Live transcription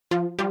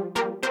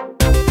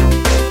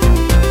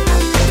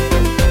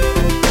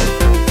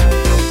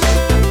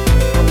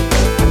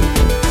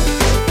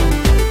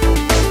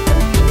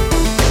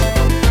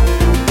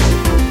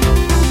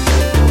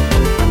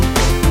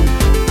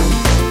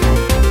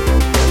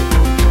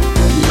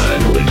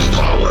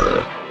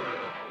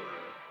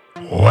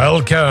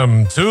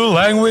Welcome to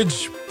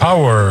Language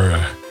Power.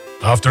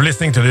 After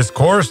listening to this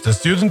course, the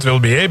student will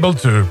be able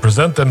to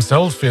present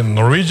themselves in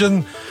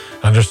Norwegian,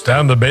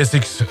 understand the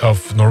basics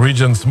of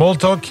Norwegian small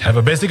talk, have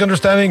a basic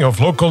understanding of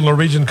local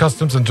Norwegian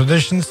customs and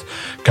traditions,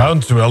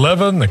 count to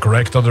 11,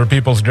 correct other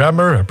people's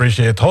grammar,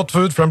 appreciate hot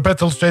food from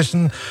petrol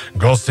station,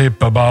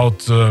 gossip about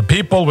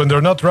people when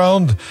they're not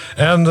around,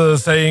 and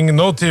saying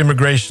no to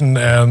immigration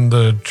and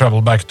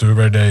travel back to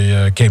where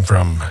they came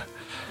from.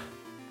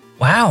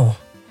 Wow.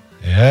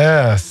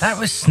 Yes. That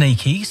was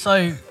sneaky.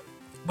 So,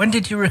 when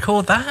did you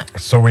record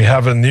that? So we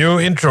have a new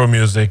intro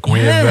music.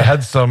 We've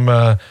had some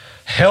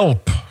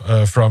help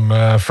from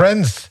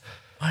friends.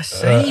 I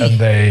see. And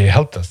they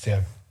helped us,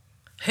 yeah.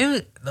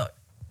 Who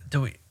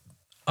do we?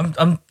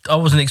 I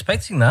wasn't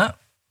expecting that.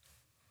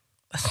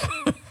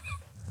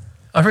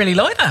 I really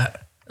like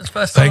that. That's the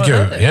first time Thank you. I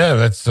heard it. Yeah,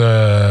 that's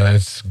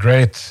it's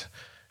great.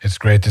 It's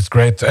great.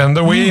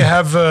 And we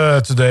have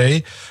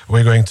today,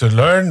 we're going to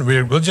learn.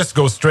 We'll just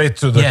go straight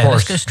to the course.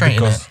 Let's go straight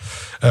because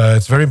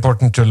it's very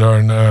important to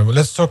learn.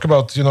 Let's talk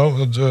about,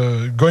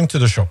 going to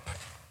the shop.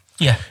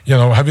 Yeah.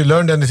 Have you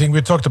learned anything?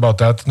 We talked about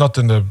that, not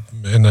in the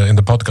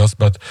podcast,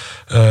 but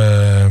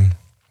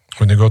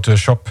when you go to a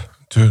shop,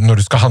 når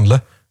du skal handle,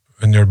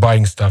 when you're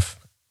buying stuff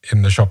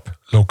in the shop,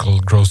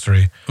 local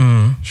grocery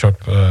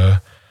shop,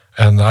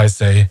 and I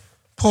say,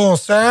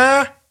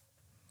 påse.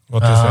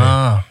 What do you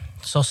say?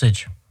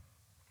 Sausage.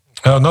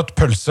 Not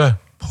pølse.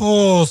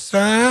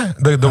 Påse.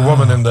 The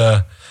woman in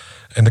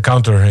the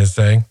counter is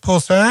saying,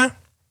 påse.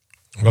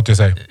 What do you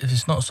say? If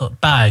it's not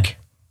bag.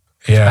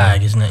 Yeah.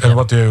 Bag, isn't it? And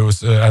what do you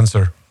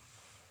answer?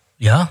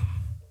 Yeah.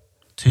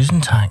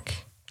 Tusen takk.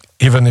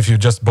 Even if you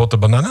just bought a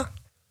banana?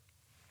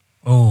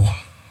 Oh.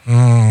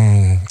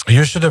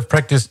 You should have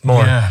practiced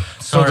more. Yeah.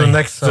 So the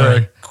next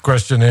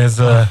question is,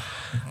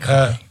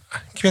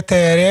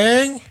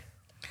 kvittering?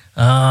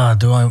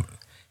 Do I?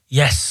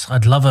 Yes,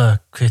 I'd love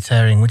a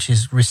kvittering, which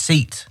is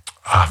receipt.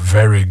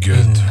 Very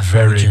good.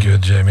 Very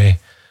good, Jamie.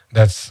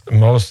 That's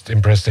most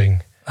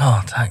impressing.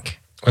 Oh, thank.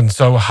 And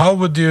so how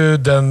would you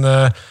then,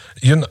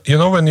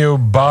 when you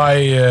buy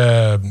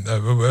the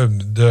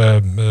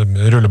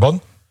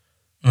rullebånd,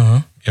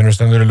 you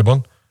understand the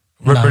rullebånd?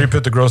 Where you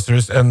put the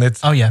groceries and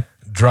it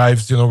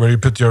drives, where you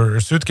put your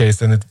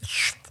suitcase and it,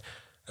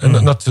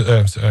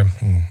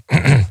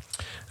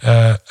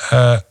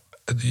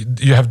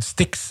 you have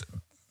sticks.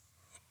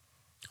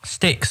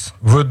 Sticks.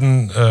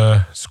 Wooden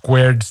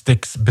squared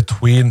sticks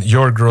between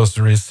your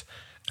groceries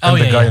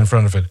and the guy in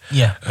front of it.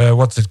 Yeah.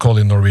 What's it called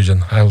in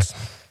Norwegian?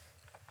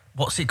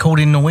 What's it called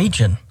in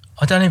Norwegian?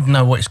 I don't even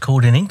know what it's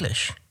called in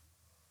English.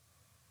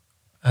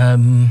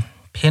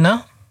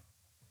 Pinner?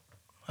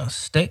 A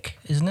stick,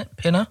 isn't it?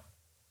 Pinner?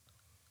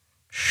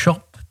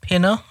 Shop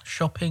pinner?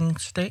 Shopping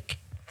stick?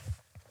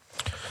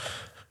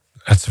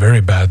 That's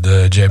very bad,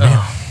 Jamie.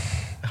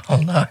 Oh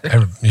no.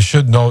 You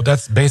should know.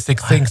 That's basic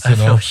things, I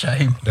feel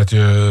shame. that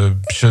you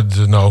should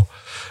know.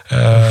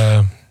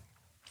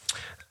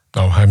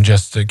 No, I'm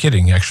just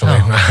kidding, actually.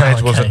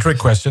 It was a trick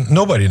question.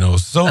 Nobody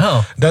knows. So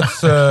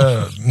that's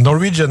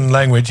Norwegian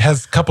language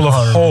has a couple of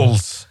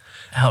holes.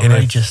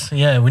 Outrageous.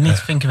 Yeah, we need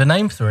to think of a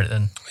name for it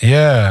then.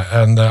 Yeah,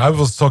 and I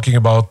was talking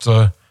about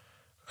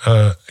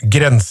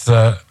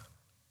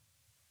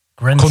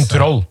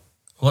grensekontroll.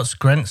 What's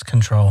grense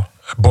control?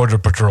 Border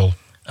patrol.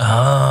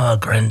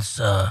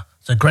 Grense.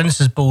 So grense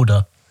is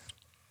border.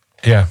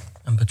 Yeah.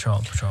 And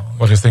patrol.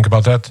 What do you think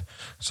about that?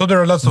 So there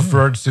are lots of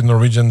words in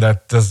Norwegian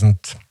that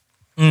doesn't...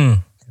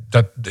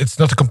 That it's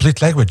not a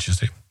complete language, you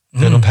see.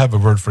 They don't have a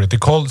word for it.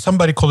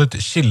 Somebody call it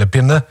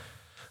skillepinne.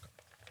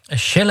 A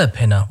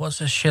skillepinne?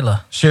 What's a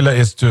skille? Skille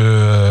is to,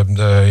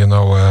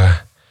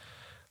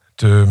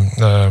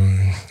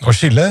 å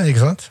skille, ikke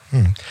sant?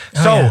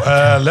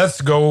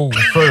 Let's go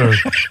further.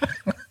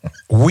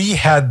 We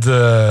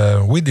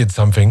did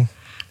something.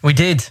 We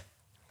did.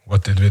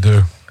 What did we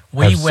do?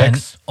 We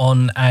went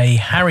on a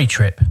Harry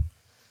trip.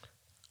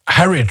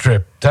 Harry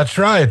trip, that's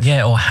right.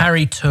 Yeah, or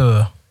Harry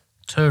tour.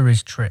 Tour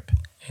is trip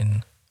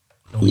in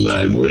Norwegian.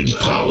 Language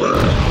power.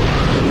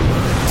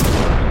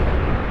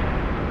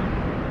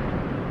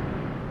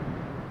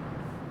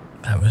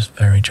 That was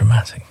very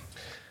dramatic.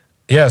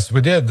 Yes,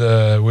 we did.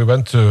 We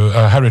went to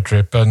a Harry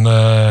trip, and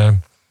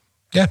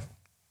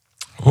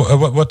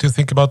what do you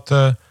think about?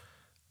 Did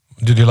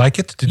you like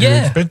it? Did you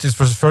experience this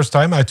for the first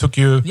time? I took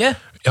you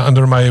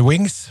under my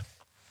wings.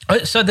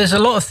 So there's a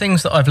lot of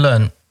things that I've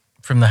learned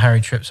from the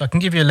Harry trip. So I can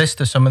give you a list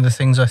of some of the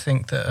things I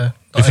think that.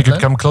 If you could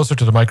come closer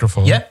to the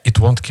microphone, it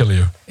won't kill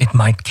you. It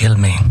might kill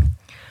me.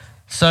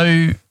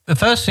 So the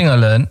first thing I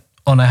learned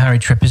on a Harry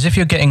trip is if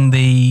you're getting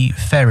the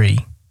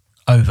ferry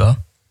over,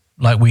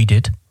 like we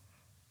did,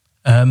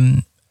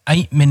 8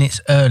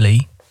 minutes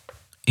early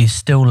is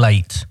still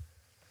late.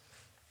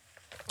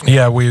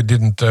 Yeah, we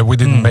didn't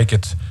make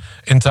it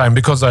in time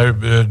because I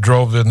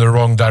drove in the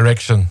wrong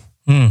direction.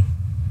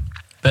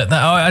 But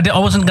I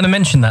wasn't going to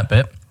mention that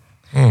bit.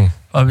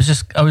 I was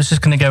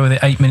just going to go with it.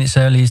 8 minutes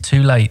early is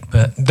too late,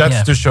 but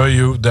That's to show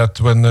you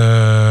that when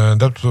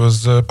that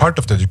was part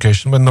of the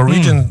education. When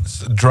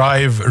Norwegians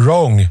drive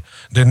wrong,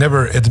 they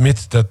never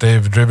admit that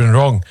they've driven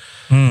wrong.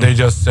 They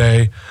just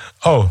say,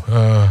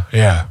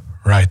 yeah,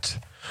 right.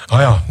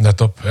 Ja,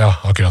 nettopp. Ja,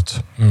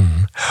 akkurat.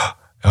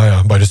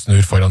 Ja, bare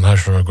snur foran her,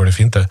 så går det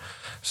fint det.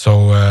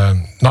 So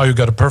now you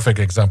got a perfect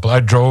example. I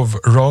drove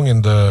wrong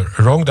in the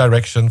wrong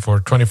direction for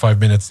 25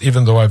 minutes,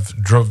 even though I've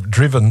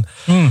driven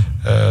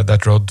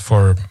that road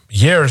for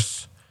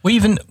years. We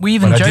even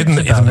but joked I didn't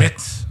about admit.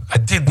 it. I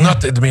did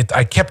not admit.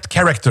 I kept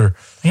character.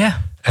 Yeah.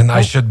 And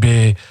I should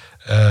be...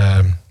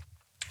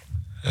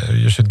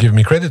 you should give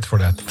me credit for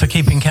that. For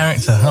keeping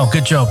character. Oh,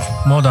 good job.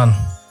 Well done.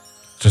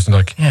 Just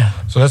like... Yeah.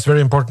 So that's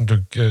very important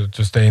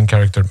to stay in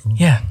character.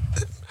 Yeah.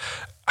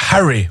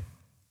 Harry.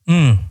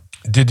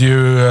 Did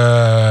you...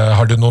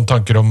 har du noen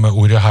tanker om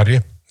ordet Harry?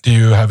 Do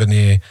you have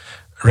any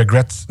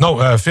regrets?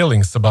 No,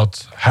 feelings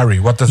about Harry.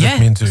 What does it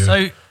mean to you?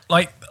 So,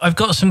 like, I've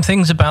got some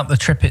things about the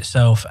trip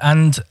itself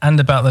and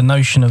about the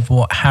notion of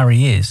what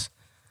Harry is.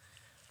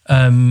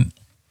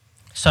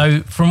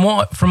 So from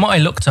what I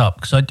looked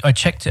up, because I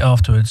checked it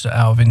afterwards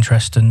out of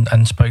interest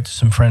and spoke to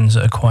some friends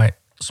that are quite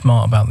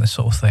smart about this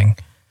sort of thing,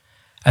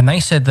 and they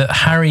said that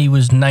Harry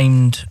was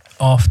named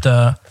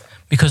after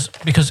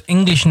because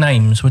English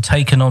names were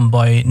taken on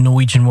by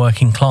Norwegian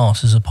working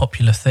class as a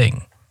popular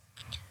thing,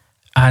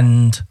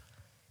 and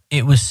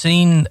it was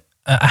seen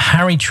a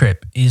Harry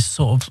trip is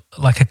sort of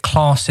like a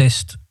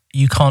classist.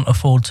 You can't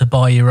afford to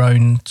buy your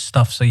own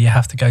stuff, so you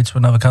have to go to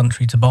another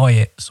country to buy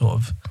it, sort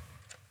of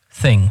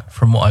thing,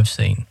 from what I've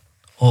seen,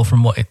 or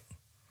from what it...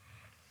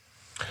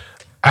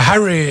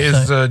 Harry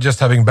is just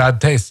having bad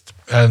taste,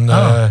 and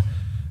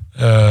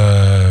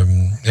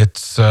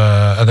it's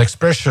an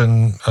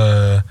expression...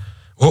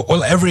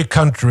 well, every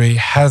country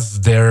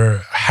has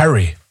their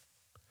Harry.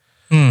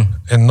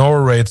 In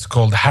Norway, it's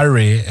called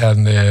Harry,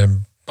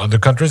 and other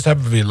countries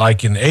have,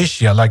 like in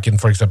Asia, like in,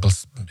 for example,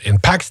 in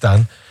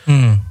Pakistan,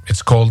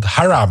 it's called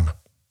haram.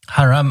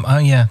 Haram, oh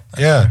yeah.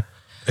 Yeah.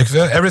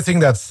 Everything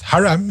that's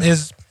haram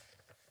is...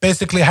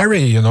 basically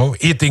Harry, you know,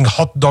 eating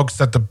hot dogs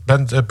at the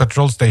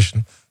petrol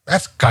station.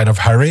 That's kind of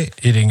Harry.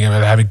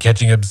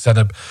 Catching a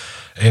setup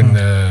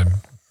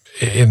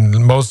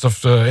in most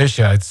of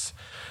Asia, it's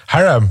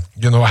haram.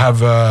 You know, have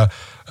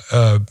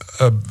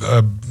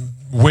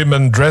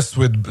women dressed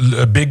with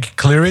a big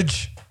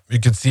cleavage. You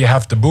can see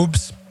half the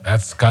boobs.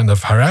 That's kind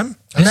of haram.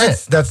 And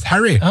that's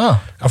Harry.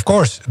 Oh. Of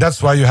course.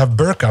 That's why you have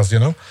burqas, you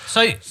know.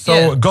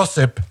 So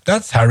gossip,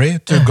 that's Harry.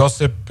 To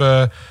gossip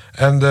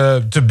and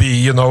to be,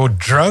 you know,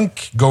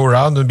 drunk, go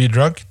around and be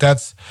drunk.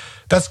 That's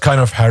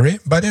kind of Harry.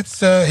 But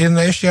it's in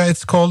Asia,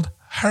 it's called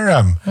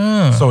haram.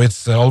 So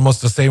it's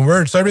almost the same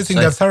word. So everything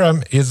that's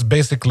haram is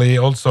basically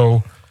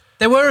also...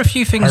 There were a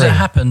few things that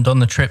happened on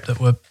the trip that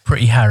were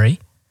pretty Harry.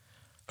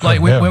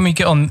 Like when we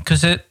get on,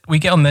 because we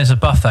get on, there's a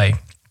buffet.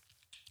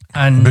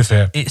 And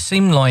it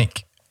seemed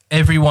like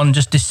everyone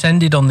just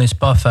descended on this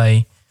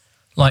buffet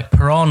like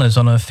piranhas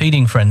on a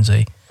feeding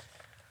frenzy.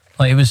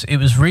 Like it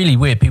was really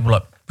weird. People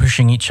like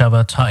pushing each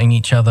other, tutting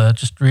each other,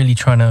 just really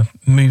trying to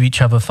move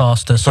each other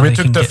faster. So we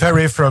took the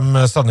ferry from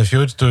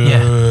Sandefjord to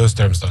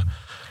Strømstad.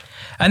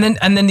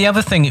 And then the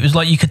other thing, it was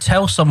like you could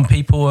tell some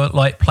people were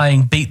like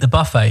playing Beat the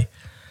Buffet.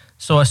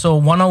 So I saw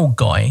one old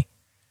guy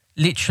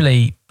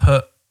literally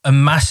put a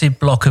massive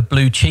block of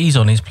blue cheese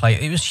on his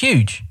plate. It was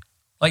huge.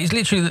 Like, it's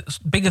literally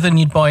bigger than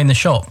you'd buy in the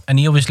shop. And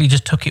he obviously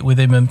just took it with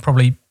him and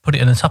probably put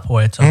it in a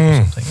Tupperware tub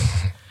or something.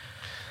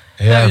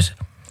 Yeah.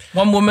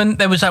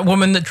 There was that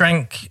woman that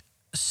drank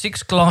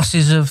 6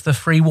 glasses of the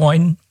free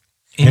wine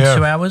in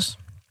 2 hours.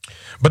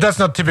 But that's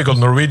not typical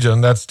Norwegian.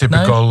 That's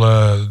typical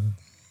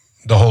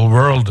the whole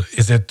world.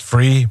 Is it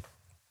free?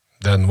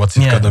 Then what's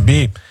it going to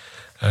be?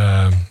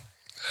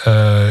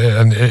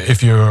 And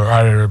if you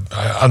are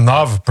a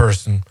NAV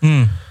person,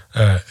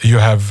 you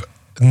have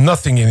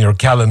nothing in your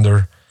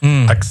calendar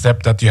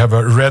except that you have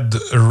a red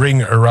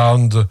ring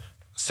around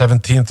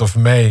 17th of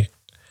May.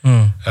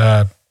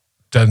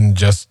 Then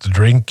just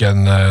drink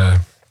and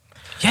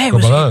it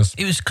was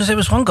because there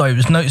was one guy who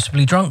was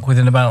noticeably drunk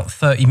within about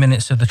 30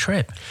 minutes of the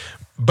trip.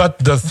 But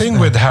the thing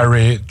with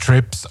Harry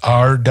trips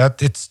are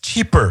that it's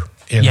cheaper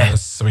in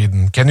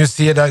Sweden. Can you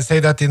say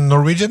that in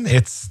Norwegian?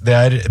 Det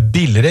er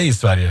billigere I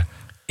Sverige.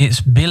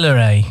 It's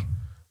billigere.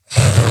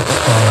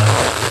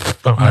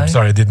 Oh, I'm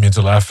sorry, I didn't mean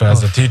to laugh.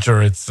 As a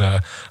teacher, it's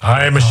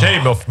I'm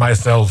ashamed of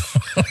myself.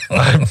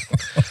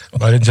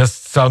 But it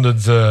just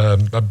sounded.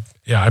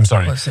 I'm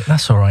sorry.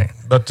 That's all right.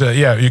 But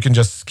you can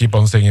just keep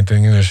on saying it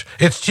in English.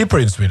 It's cheaper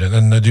in Sweden,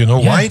 and do you know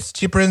why it's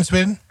cheaper in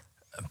Sweden?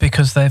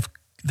 Because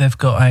they've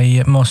got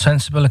a more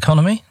sensible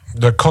economy.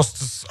 The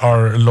costs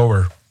are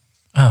lower.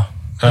 Oh.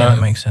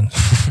 That makes sense.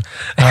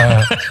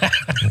 That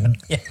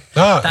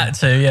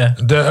too, yeah.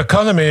 The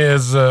economy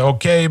is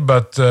okay,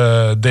 but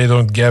they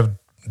don't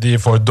de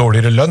får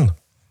dårligere lønn.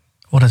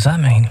 What does that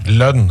mean?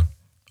 Lønn.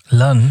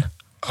 Lønn?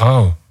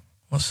 Oh.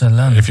 What's a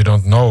lønn? If you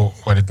don't know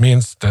what it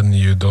means, then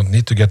you don't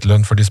need to get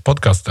lønn for this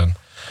podcast then.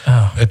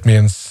 It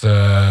means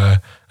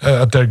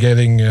they're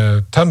getting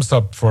thumbs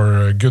up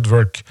for good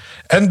work.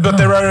 But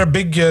there are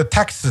big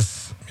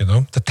taxes,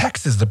 The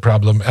tax is the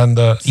problem, and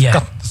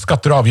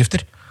skatter og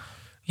avgifter.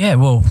 Yeah,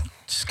 well,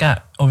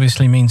 scat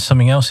obviously means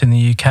something else in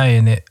the UK,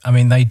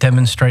 and they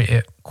demonstrate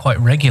it quite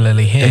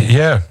regularly here.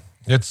 Yeah,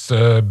 it's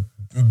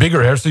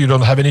bigger here, so you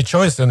don't have any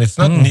choice, and it's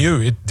not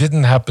new. It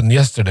didn't happen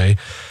yesterday.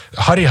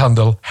 Harry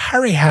Handel,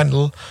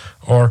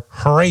 or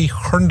Harry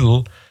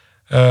Handel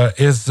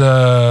is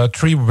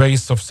 3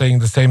 ways of saying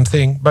the same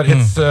thing, but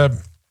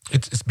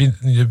it's been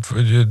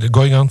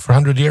going on for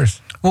 100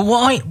 years. Well,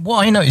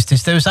 what I noticed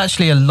is there was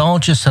actually a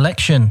larger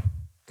selection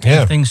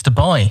of things to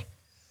buy.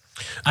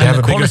 They have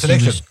a bigger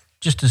selection. Was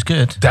just as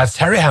good. That's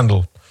Harry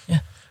Handel.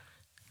 Yeah.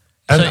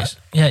 So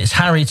it's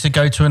Harry to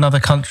go to another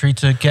country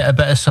to get a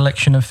better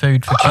selection of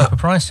food for cheaper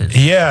prices.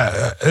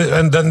 Yeah,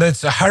 and then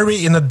it's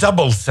Harry in a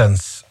double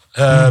sense.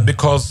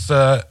 Because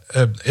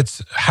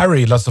it's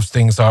Harry, lots of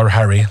things are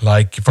Harry.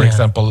 Like, for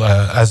example,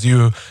 as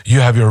you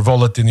have your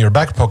wallet in your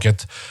back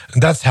pocket,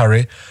 and that's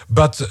Harry.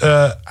 But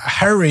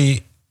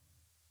Harry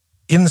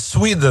in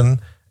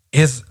Sweden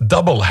is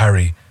double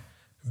Harry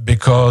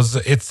because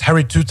it's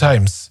Harry 2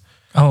 times.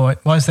 Oh,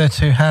 why is there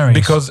 2 Harrys?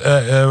 Because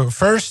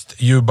first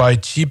you buy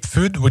cheap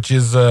food, which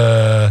is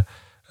kind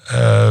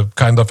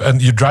of,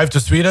 and you drive to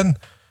Sweden.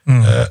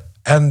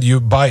 And you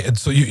buy it,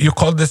 so you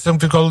call this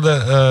something called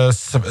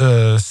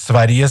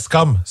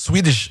Sverigeskam,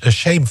 Swedish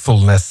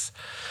shamefulness.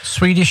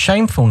 Swedish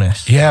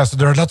shamefulness? Yeah, so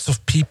there are lots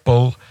of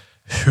people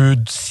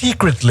who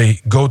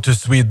secretly go to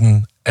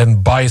Sweden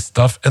and buy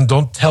stuff and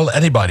don't tell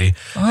anybody.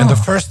 And the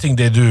first thing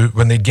they do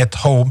when they get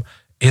home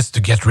is to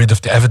get rid of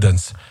the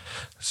evidence.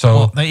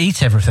 So they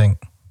eat everything?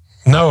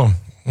 No,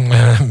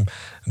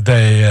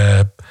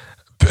 the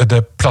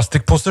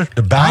plastic poster,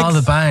 the bags. Oh,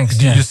 the bags.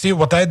 Did you see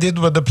what I did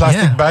with the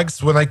plastic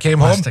bags when I came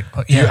home?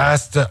 You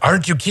asked,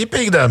 aren't you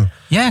keeping them?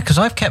 Yeah, because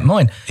I've kept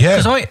mine. Yeah.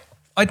 Because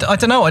I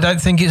don't know, I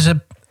don't think it's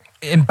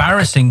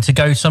embarrassing to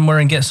go somewhere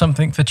and get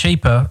something for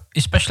cheaper,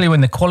 especially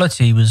when the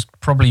quality was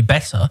probably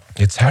better.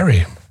 It's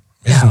Harry,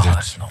 isn't it?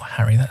 That's not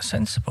Harry, that's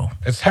sensible.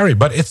 It's Harry,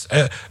 but it's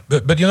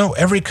but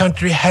every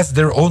country has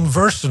their own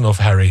version of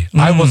Harry.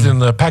 I was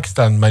in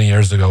Pakistan many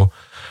years ago,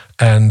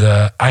 and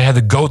I had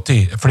a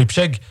goatee, a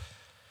flipsheg.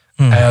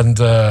 And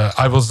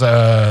I was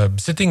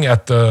sitting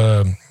at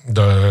the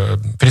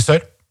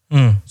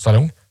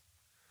frisørsalong.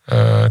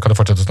 Kan du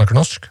fortsette å snakke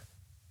norsk?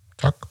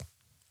 Takk.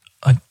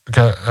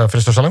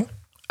 Frisørsalong?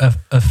 A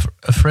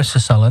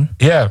frisørsalon?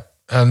 Yeah,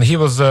 and he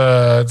was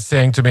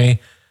saying to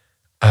me,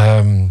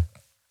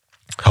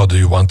 how do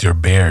you want your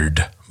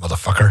beard,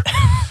 motherfucker?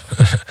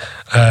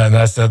 And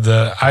I said,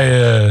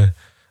 I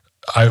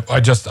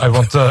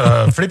want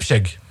a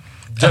flipsheg.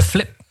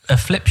 A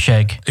flip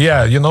shag.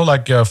 Yeah,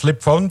 like a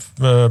flip phone,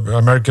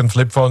 American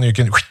flip phone. You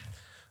can,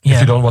 if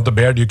you don't want the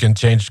beard, you can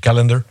change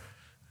calendar,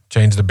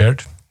 change the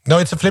beard. No,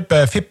 it's a flip.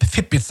 Fip.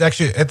 It's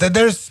actually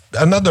there's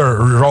another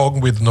wrong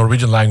with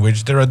Norwegian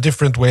language. There are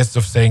different ways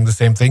of saying the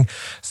same thing.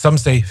 Some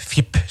say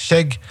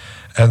fipp-skjegg,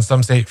 and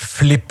some say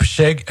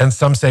flip-skjegg, and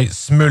some say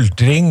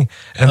smultring,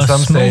 and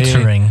some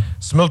smultering.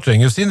 Say smultring.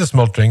 You've seen the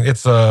smultring?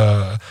 It's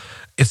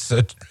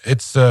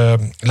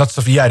lots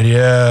of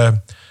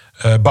gjerrige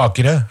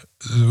bakere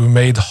who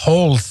made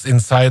holes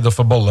inside of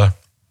a bolle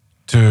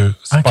to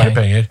spare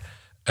penger,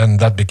 and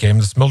that became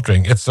the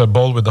smultring. It's a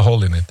bowl with a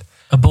hole in it.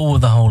 A bowl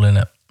with a hole in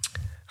it.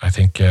 I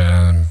think,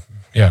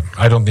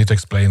 I don't need to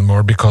explain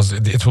more because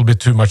it will be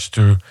too much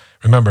to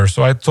remember.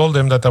 So I told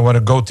him that I want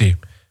a goatee,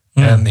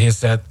 and he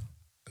said,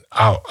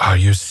 "Oh, are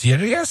you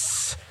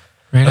serious?"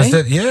 Really? I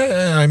said,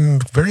 "Yeah,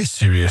 I'm very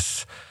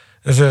serious."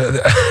 I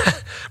said,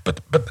 but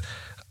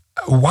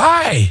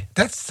why?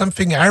 That's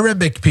something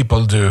Arabic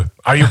people do.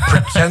 Are you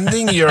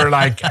pretending you're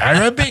like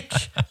Arabic?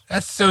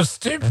 That's so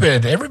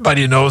stupid.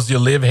 Everybody knows you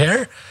live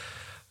here.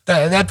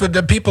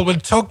 The people will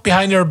talk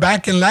behind your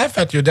back and laugh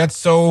at you. That's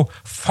so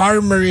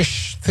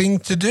farmerish thing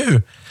to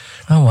do.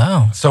 Oh,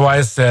 wow. So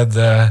I said,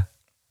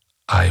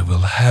 I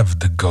will have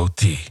the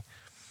goatee.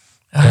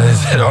 And I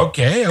said,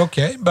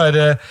 okay.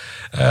 But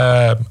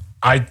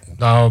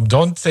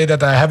don't say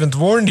that I haven't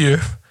warned you.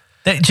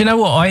 Do you know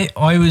what?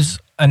 I was...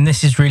 And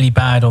this is really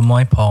bad on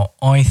my part.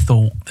 I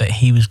thought that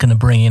he was going to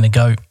bring in a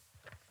goat.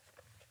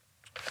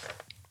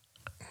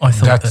 I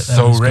thought that's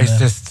so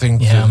racist thing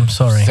to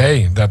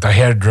say. That a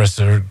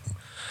hairdresser.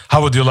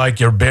 How would you like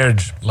your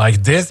beard?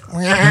 Like this,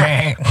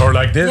 or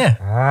like this,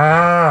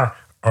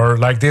 or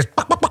like this?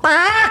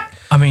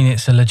 I mean,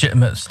 it's a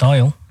legitimate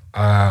style.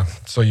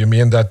 So you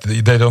mean that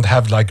they don't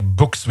have like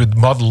books with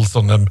models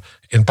on them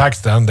in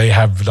Pakistan? They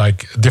have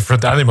like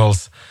different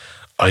animals.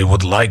 I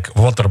would like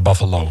water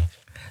buffalo.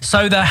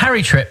 So the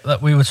Harry trip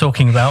that we were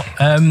talking about.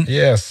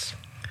 Yes.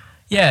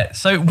 Yeah.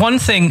 So one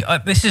thing,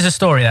 this is a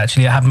story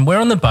actually that happened.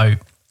 We're on the boat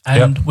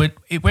and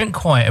it went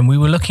quiet and we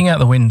were looking out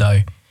the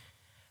window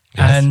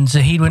and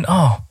he went,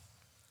 "Oh,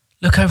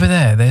 look over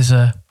there. There's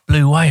a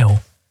blue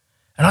whale."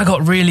 And I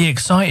got really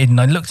excited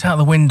and I looked out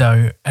the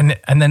window and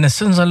then as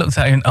soon as I looked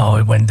at him,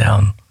 it went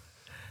down.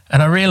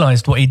 And I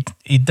realized what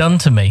he'd done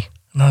to me.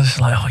 And I was just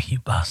like, "Oh, you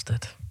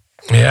bastard."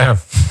 Yeah.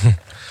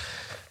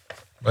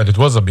 But it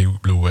was a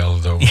big blue whale,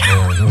 though.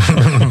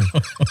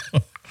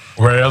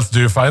 Where else do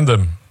you find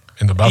them?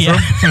 In the bathroom?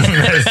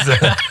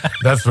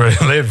 That's where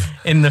they live.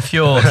 In the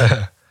fjord.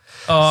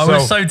 I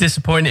was so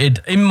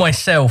disappointed in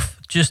myself,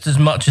 just as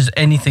much as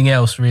anything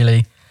else,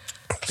 really,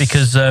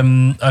 because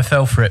I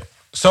fell for it.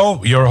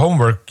 So your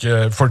homework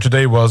for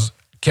today was,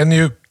 can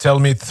you tell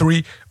me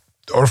 3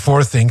 or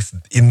 4 things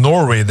in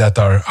Norway that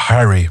are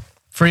hairy?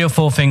 3 or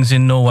 4 things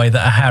in Norway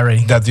that are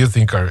hairy. That you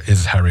think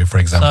is hairy, for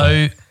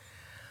example.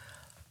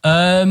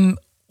 So,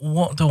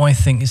 what do I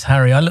think is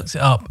hairy? I looked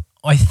it up.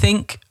 I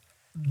think,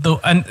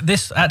 and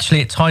this actually,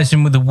 it ties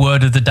in with the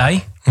word of the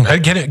day.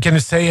 Can you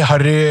say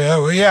hairy?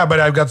 Yeah, but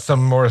I've got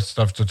some more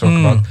stuff to talk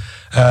about.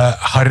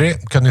 Harry,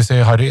 can you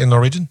say Harry in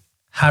Norwegian?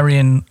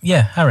 Harry.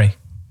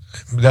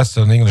 That's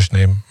an English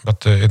name,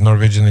 but in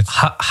Norwegian it's...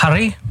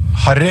 Harry?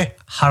 Harry.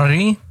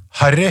 Harry?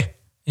 Harry.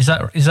 Is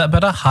that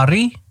better?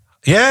 Harry?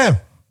 Yeah,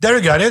 there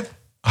you got it.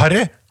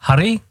 Harry.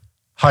 Harry?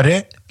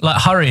 Harry.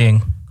 Like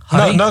hurrying.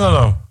 Hurry?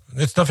 No.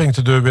 It's nothing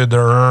to do with the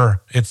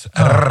R. It's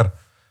R.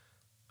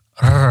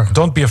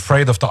 Don't be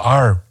afraid of the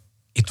R.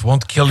 It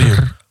won't kill you.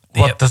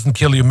 What doesn't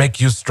kill you make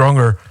you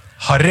stronger.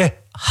 Harry.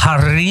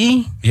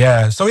 Harry?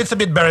 Yeah, so it's a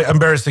bit very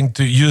embarrassing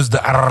to use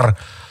the R.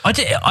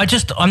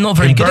 I'm not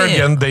very good at it. In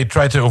Bergen, they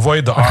try to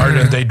avoid the R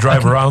and they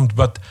drive around,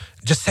 but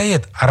just say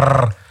it.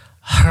 R.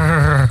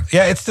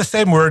 Yeah, it's the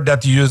same word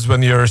that you use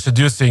when you're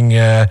seducing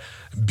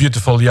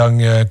beautiful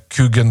young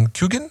Coogan.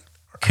 Cougans?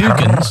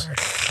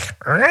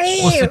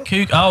 What's a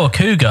cougar? Oh, a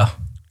cougar.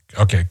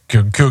 Okay,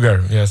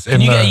 cougar, yes.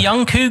 Can you get a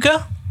young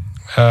cougar?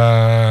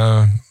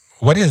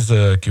 What is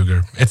a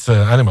cougar? It's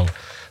an animal.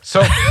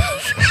 So,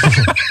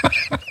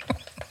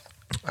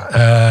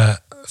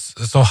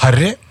 so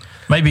Harry.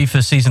 Maybe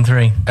for season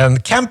 3.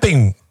 And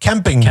camping.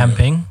 Camping.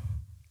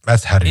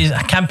 That's Harry.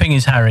 Camping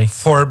is Harry.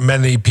 For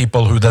many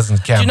people who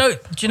doesn't camp. Do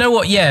you know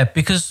what? Yeah,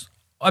 because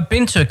I've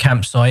been to a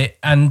campsite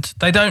and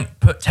they don't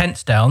put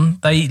tents down.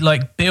 They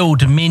like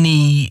build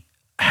mini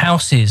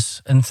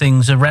houses and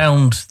things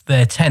around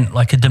their tent,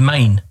 like a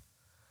domain.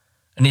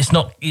 And it's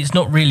not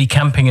really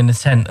camping in a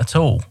tent at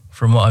all,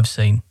 from what I've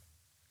seen.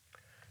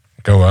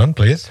 Go on,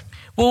 please.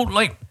 Well,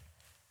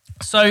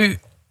 so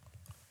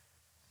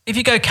if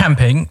you go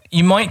camping,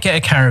 you might get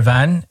a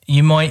caravan,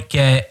 you might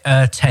get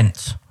a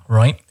tent,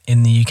 right,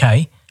 in the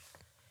UK.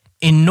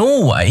 In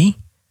Norway,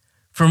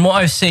 from what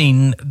I've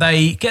seen,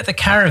 they get the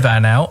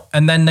caravan out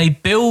and then they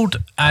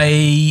build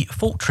a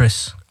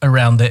fortress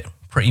around it,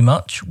 pretty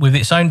much, with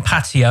its own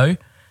patio,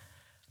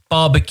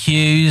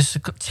 barbecues,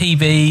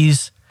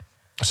 TVs.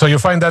 So you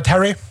find that,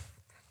 Harry?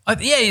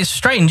 Yeah, it's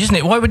strange, isn't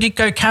it? Why would you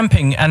go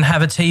camping and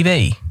have a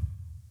TV?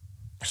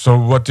 So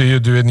what do you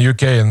do in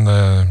UK in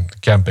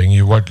camping?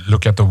 You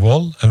look at the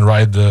wall and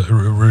read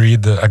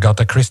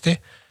Agatha Christie,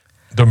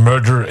 The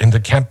Murder in the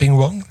Camping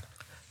Wagon?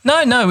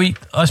 No.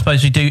 I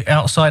suppose we do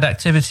outside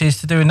activities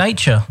to do in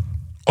nature.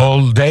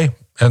 All day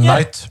and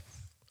night?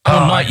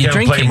 All night you're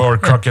drinking. Play more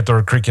croquet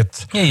or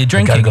cricket. Yeah, you're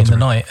drinking in the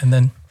night and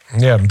then...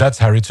 Yeah, that's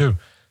Harry too.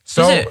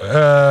 So,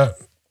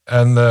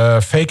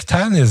 fake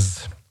tan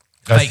is...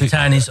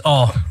 Tan is...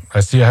 Oh,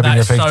 I see you having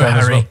a fake tan Harry.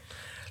 as well.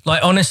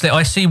 Like, honestly,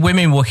 I see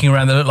women walking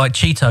around that look like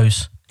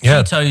Cheetos.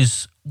 Yeah.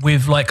 Cheetos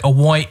with like a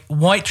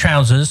white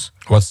trousers.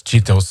 What's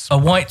Cheetos? A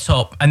white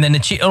top and then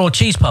or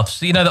cheese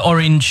puffs. You know, the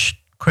orange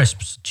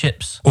crisps,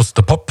 chips.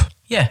 Ostepop?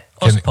 Yeah,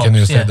 Ostepop. Can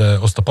you say the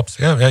Ostepops?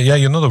 Yeah,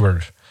 you know the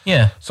word.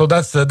 Yeah. So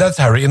that's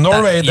Harry. In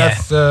Norway,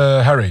 that's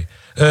Harry.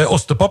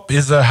 Ostepop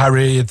is a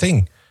Harry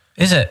thing.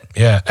 Is it?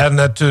 Yeah, and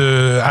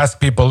to ask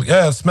people,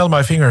 smell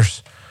my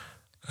fingers.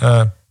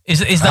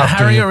 Is that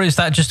Harry or is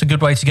that just a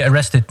good way to get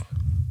arrested?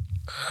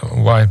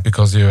 Why?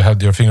 Because you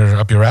had your finger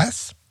up your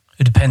ass?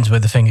 It depends where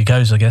the finger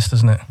goes, I guess,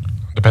 doesn't it?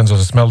 Depends on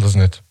the smell,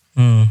 doesn't it?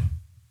 What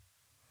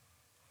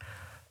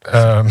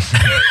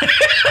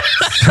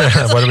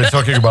are we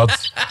talking about?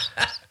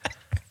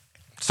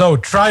 So,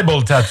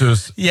 tribal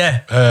tattoos.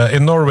 Yeah.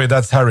 In Norway,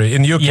 that's Harry.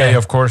 In UK,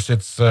 of course,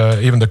 it's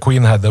even the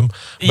Queen had them.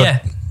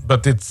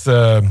 But it's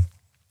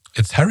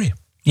Harry.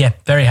 Yeah,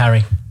 very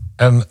Harry.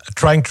 And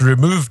trying to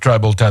remove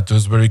tribal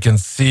tattoos where you can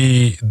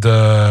see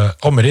the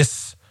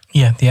omriss.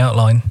 Yeah, the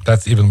outline.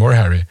 That's even more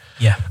hairy.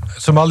 Yeah.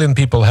 Somalian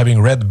people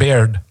having red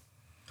beard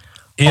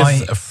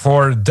is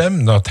for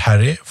them not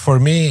hairy. For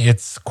me,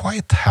 it's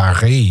quite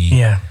hairy.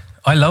 Yeah.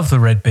 I love the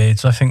red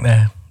beards. I think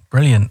they're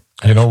brilliant.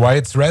 You know why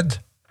it's red?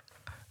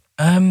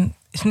 Isn't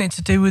it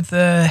to do with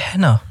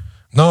henna?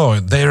 No,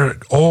 they're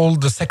all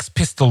the Sex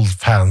Pistols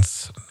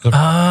fans.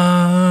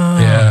 Ah.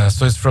 Yeah,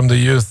 so it's from the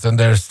youth and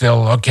they're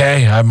still,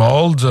 okay, I'm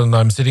old and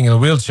I'm sitting in a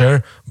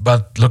wheelchair,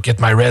 but look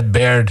at my red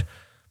beard.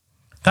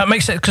 That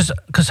makes sense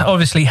because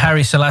obviously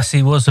Harry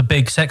Selassie was a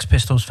big Sex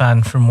Pistols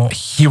fan from what...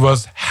 He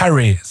was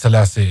Harry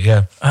Selassie,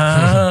 yeah.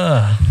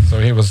 Ah. So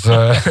he was...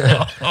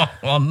 oh,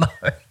 no.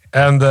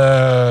 And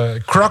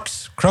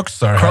Crocs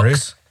are Harry.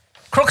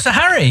 Crocs are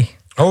Harry?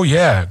 Oh,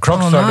 yeah.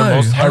 Crocs are the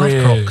most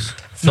Harry... Crocs.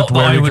 Not that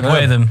I would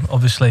wear them,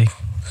 obviously.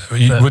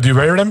 Would you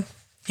wear them?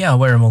 Yeah, I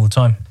wear them all the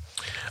time.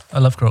 I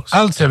love Crocs.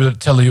 I'll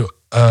tell you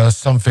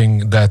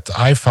something that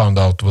I found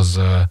out was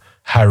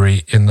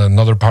Harry in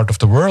another part of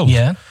the world.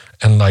 Yeah.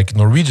 And like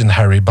Norwegian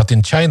Harry, but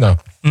in China.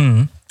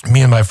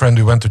 Me and my friend,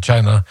 we went to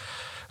China.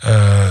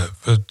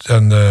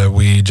 And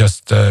we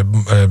just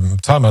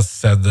Thomas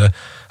said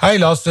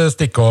la oss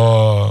stikke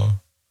og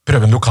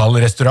prøve en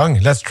lokal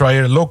restaurant. Let's try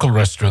a local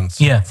restaurant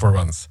for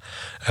once.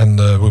 And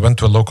we went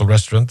to a local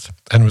restaurant,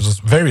 and it was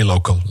very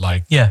local,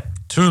 like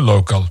too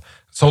local.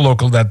 So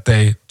local that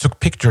they took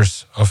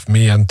pictures of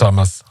me and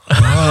Thomas.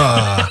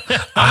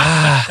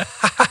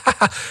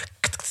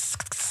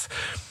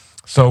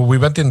 So we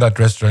went in that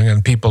restaurant,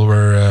 and people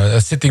were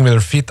sitting with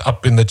their feet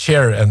up in the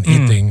chair and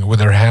eating with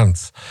their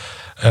hands.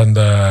 And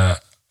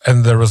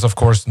there was, of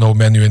course, no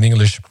menu in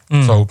English.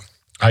 So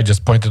I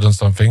just pointed on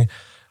something.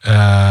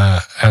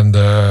 And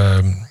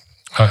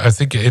I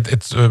think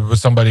it's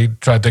somebody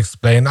tried to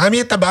explain,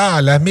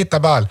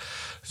 meatball.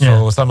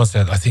 So someone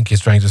said, I think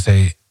he's trying to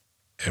say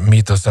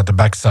meet us at the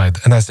backside.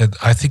 And I said,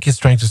 I think he's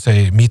trying to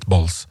say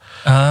meatballs.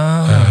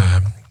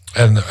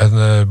 And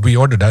we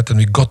ordered that, and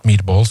we got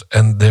meatballs,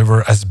 and they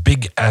were as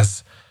big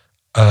as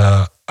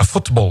a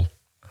football.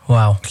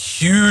 Wow.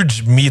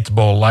 Huge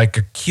meatball, like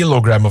a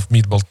kilogram of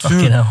meatball, 2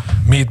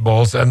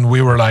 meatballs. And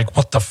we were like,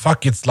 what the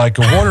fuck? It's like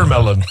a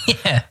watermelon.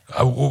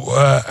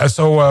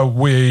 So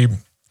we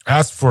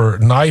asked for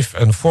knife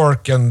and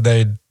fork, and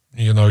they,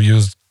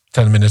 used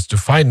 10 minutes to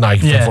find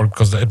knife and fork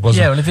because it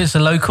wasn't. Yeah, well, if it's a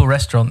local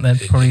restaurant, then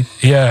probably.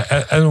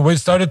 Yeah, and we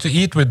started to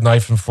eat with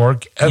knife and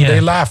fork, and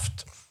they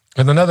laughed.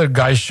 And another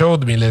guy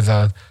showed me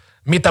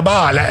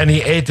meatball, and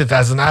he ate it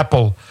as an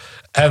apple.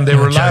 And they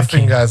were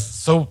laughing as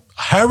so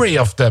hurry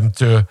of them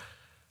to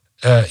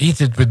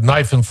eat it with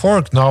knife and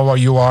fork. Now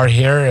you are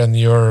here, and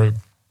you're...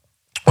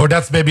 Or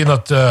that's maybe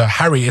not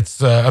Harry,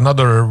 it's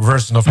another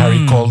version of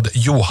Harry called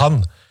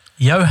Johan.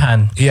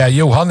 Johan. Yeah,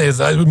 Johan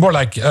is more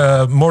like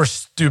more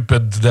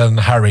stupid than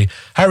Harry.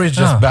 Harry is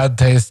just bad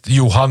taste.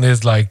 Johan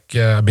is like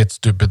a bit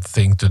stupid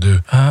thing to do.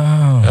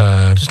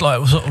 Just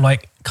like sort of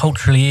like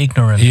culturally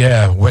ignorant.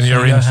 Yeah, when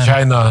you're in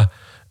China,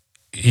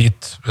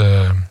 eat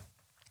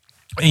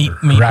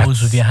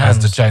meatballs with your hands.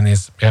 As the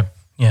Chinese. Yeah,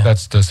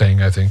 that's the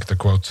saying, I think, the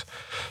quote.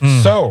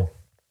 So,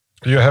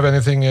 do you have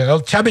anything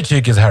else? Chubby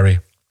cheek is Harry.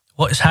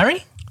 What is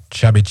Harry?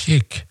 Chubby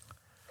cheek.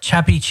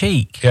 Chubby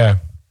cheek? Yeah.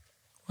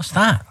 What's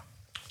that?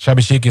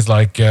 Chubby cheek is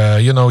like,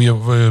 when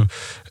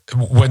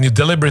you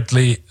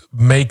deliberately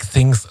make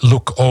things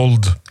look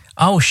old.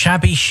 Oh,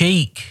 shabby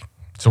chic.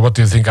 So what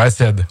do you think I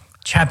said?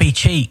 Chubby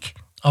cheek.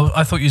 Oh,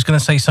 I thought you was going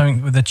to say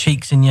something with the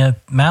cheeks in your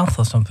mouth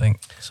or something.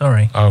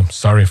 Sorry. Oh,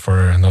 sorry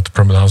for not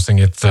pronouncing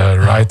it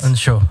right.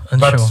 Unsure.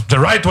 But the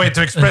right way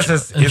to express it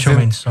is unsure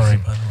means sorry,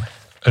 by the way.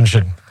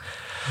 Unsure.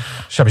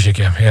 Shabby chic,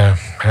 yeah.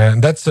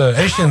 And that's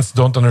Asians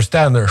don't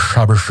understand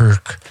shabby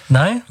chic.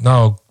 No?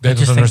 No, they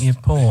just think you're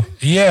poor.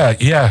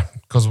 Yeah.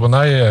 Because when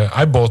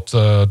I bought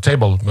a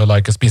table,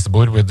 like a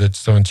spisebord with the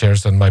 7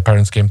 chairs, and my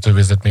parents came to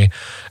visit me,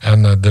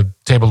 and the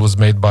table was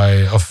made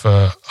of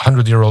a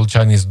 100-year-old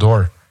Chinese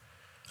door.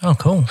 Oh,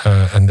 cool.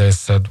 And they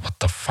said, what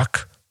the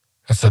fuck?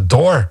 That's a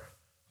door.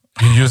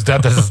 You use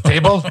that as a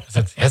table? I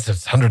said, yes,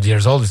 it's 100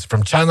 years old. It's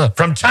from China.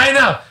 From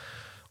China!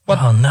 What?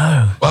 Oh,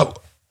 no. Well,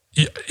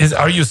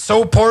 are you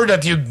so poor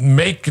that you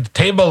make a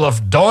table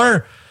of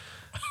door?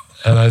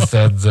 And I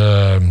said,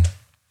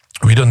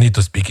 we don't need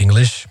to speak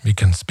English. We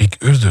can speak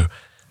Urdu.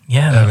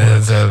 Yeah. And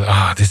they said,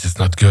 this is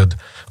not good.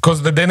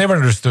 Because they never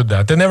understood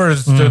that. They never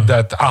understood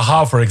that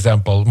Aha, for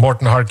example,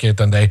 Morten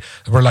Harket, and they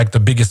were like the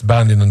biggest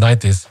band in the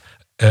 90s,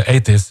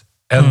 80s.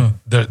 And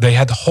they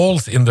had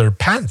holes in their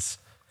pants.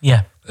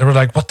 Yeah. They were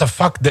like, what the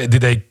fuck? Did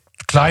they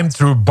climb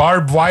through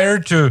barbed wire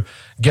to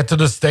get to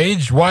the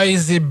stage? Why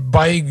is he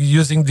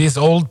using these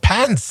old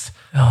pants?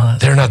 Oh,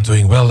 they're not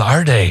doing well,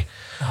 are they?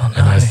 Oh,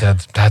 no. And I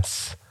said,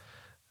 that's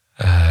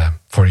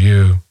for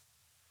you.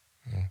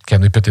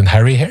 Can we put in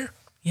Harry here?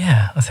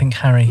 Yeah, I think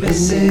Harry.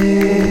 There's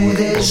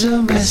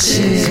a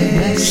message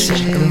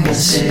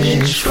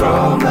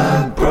from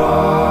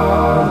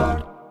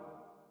abroad.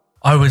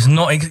 I was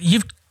not...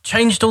 You've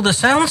changed all the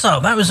sounds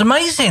up. That was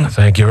amazing.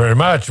 Thank you very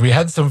much. We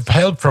had some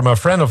help from a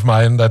friend of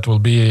mine that will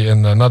be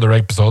in another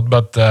episode,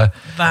 but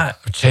that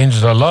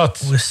changed a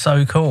lot. Was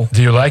so cool.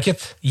 Do you like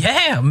it?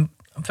 Yeah, I'm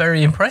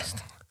very impressed.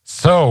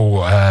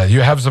 So,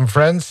 you have some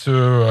friends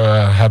who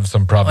have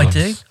some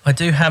problems. I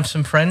do have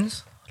some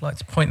friends. I'd like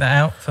to point that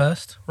out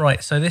first.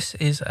 Right, so this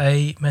is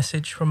a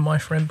message from my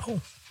friend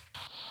Paul.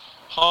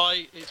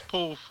 Hi, it's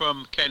Paul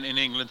from Kent in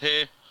England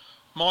here.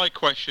 My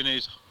question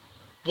is,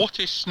 what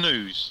is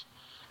snooze?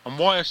 And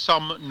why are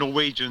some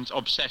Norwegians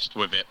obsessed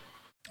with it?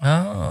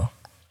 Oh.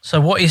 So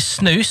what is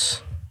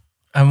snooze?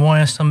 And why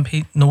are some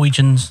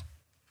Norwegians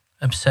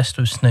obsessed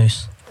with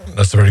snooze?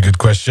 That's a very good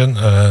question.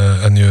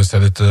 And you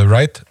said it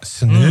right.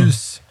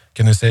 Snooze.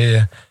 Can you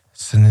say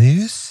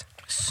snooze?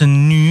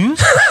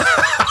 Snooze?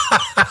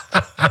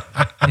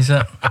 Is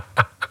that...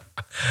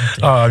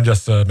 Oh, I'm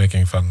just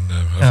making fun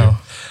of you.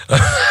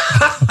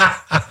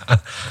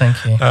 Thank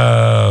you.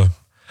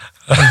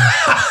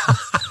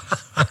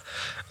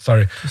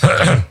 Sorry.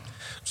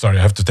 Sorry,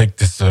 I have to take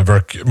this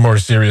work more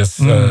serious.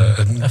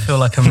 I feel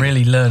like I'm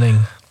really learning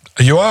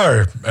You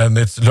are, and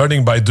it's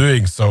learning by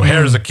doing. So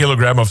here's a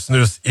kilogram of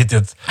snus. Eat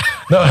it.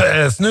 No,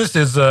 snus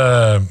is.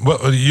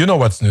 Well, you know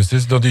what snus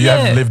is, don't you? You Yeah.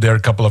 have lived there a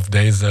couple of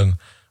days and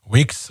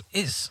weeks.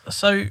 It's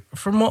so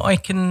from what I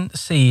can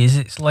see is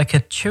it's like a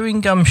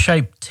chewing gum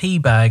shaped tea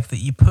bag that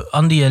you put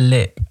under your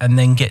lip and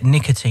then get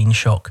nicotine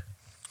shock.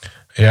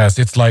 Yes,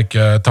 it's like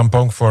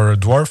tampon for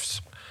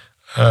dwarfs.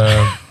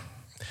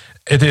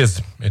 It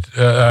is.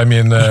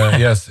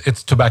 Yes,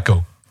 it's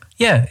tobacco.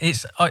 Yeah,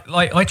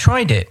 I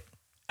tried it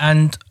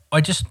and I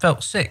just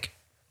felt sick.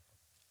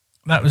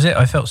 That was it.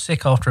 I felt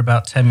sick after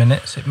about 10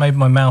 minutes. It made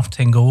my mouth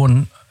tingle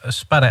and I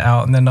spat it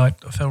out, and then I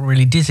felt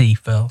really dizzy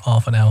for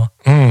half an hour.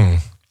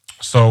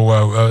 So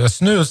a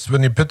snooze,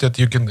 when you put it,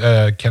 you can.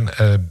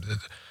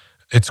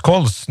 It's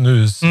called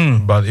snooze,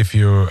 but if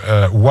you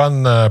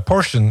one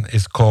portion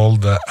is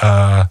called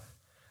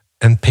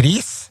en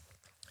pris,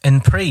 En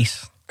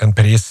pris.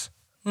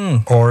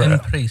 or En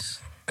pris.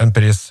 en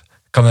pris.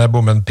 Kan jeg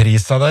bomme en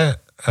pris av det?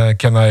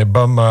 Can I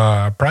bum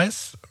a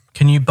price?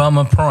 Can you bum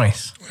a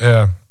price?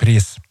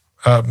 Pris.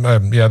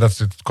 Yeah, that's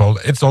what it's called.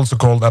 It's also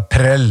called a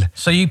prell.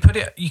 So you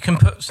can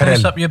put snus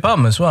Prell. up your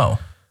bum as well.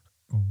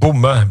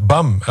 Bomme,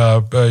 bum.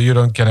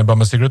 Can I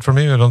bum a cigarette for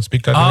me? You don't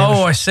speak that in Oh,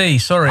 English? I see.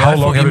 Sorry, How I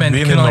long thought you have you meant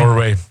been in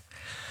Norway?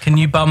 Can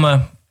you bum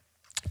a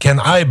Can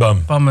I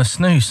bum?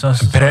 snus?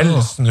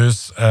 Prell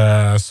snus.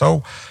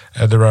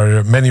 There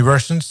are many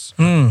versions.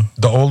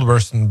 The old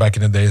version back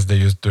in the days, they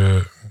used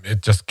to.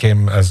 It just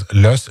came as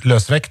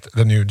løsvekt.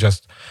 Then you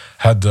just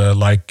had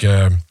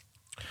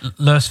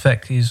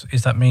Løsvekt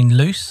is that mean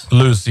loose?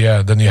 loose.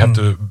 Yeah. Then you have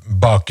to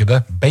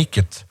bake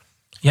it.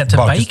 You had to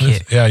bake snus.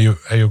 it. Yeah.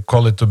 You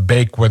call it to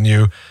bake when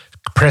you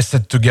press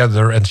it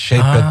together and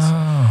shape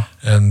Ah.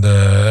 it,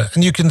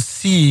 and you can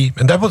see,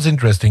 and that was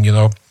interesting,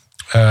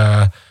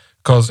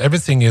 because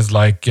everything is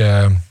like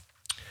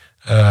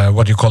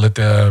what do you call it,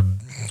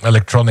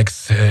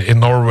 electronics in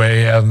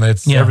Norway, and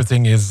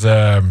everything is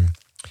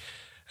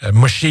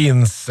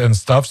machines and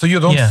stuff. So you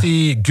don't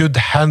see good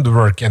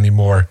handwork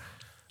anymore.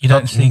 You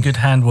don't see good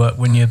handwork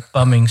when you're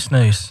bumming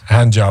snus.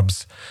 Hand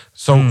jobs.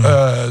 So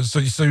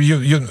so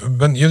you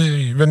when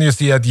you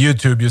see at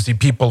YouTube, you see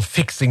people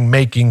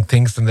making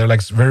things, and they're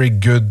like very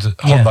good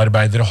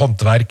håndarbeider,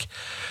 håndverk.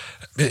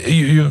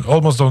 You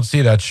almost don't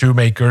see that.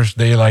 Shoemakers,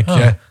 they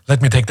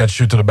let me take that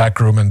shoe to the back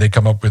room, and they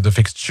come up with the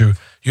fixed shoe.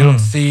 You don't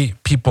see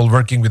people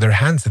working with their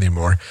hands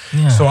anymore.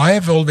 Yeah. So I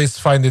have always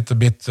find it a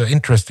bit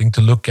interesting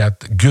to look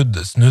at good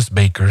snus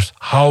bakers,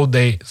 how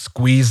they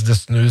squeeze the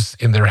snus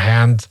in their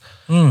hand,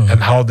 and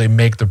how they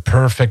make the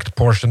perfect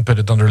portion, put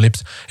it on their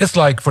lips. It's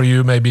like for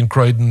you maybe in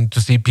Croydon to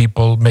see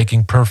people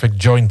making perfect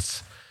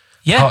joints.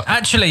 Yeah,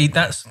 actually,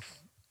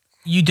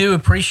 you do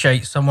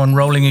appreciate someone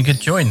rolling a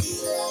good joint.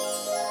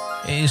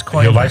 It is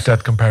quite. You liked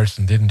that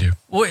comparison, didn't you?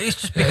 Well,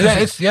 it's just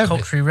because it's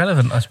culturally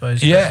relevant, I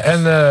suppose. Yeah,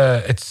 and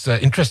it's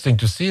interesting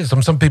to see.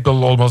 Some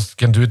people almost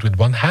can do it with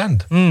one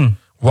hand,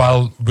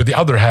 while with the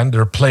other hand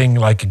they're playing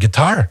like a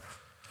guitar.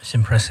 It's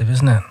impressive,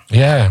 isn't it?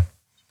 Yeah,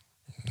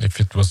 if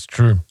it was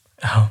true.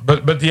 Oh.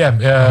 But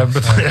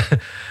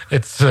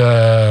it's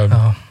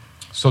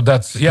so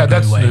that's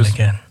that's Blue whale snus.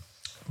 again.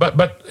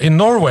 But in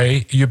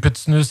Norway you put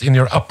snus in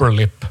your upper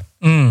lip.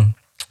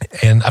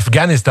 In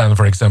Afghanistan,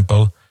 for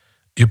example,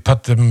 you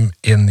put them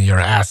in your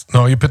ass.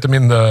 No, you put them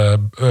in the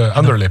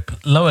underlip.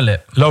 Lower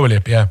lip. Lower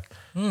lip, yeah.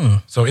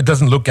 So it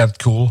doesn't look that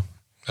cool.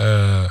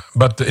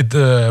 But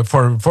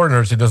for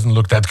foreigners, it doesn't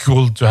look that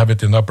cool to have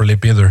it in upper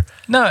lip either.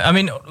 No, I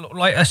mean,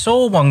 like I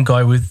saw one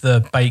guy with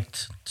the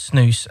baked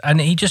snus,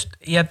 and he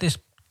had this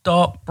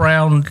dark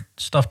brown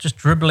stuff just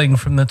dribbling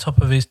from the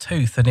top of his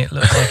tooth, and it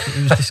looked like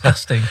it was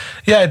disgusting.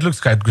 Yeah, it looks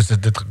quite because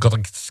it got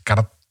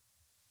a.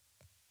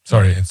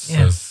 Sorry, it's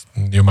a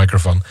new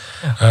microphone.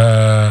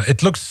 Yeah.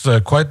 It looks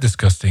quite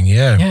disgusting.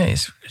 Yeah. Yeah,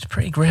 it's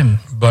pretty grim.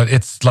 But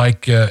it's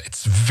like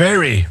it's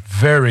very,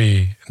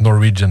 very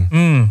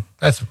Norwegian.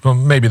 That's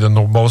maybe the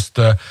most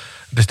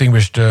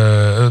distinguished.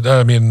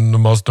 The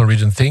most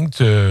Norwegian thing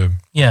to.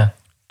 Yeah.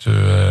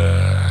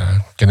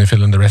 Can you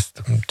fill in the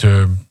rest?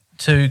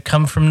 To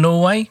come from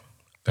Norway,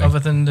 other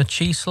than the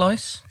cheese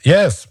slice.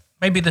 Yes.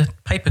 Maybe the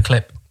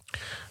paperclip.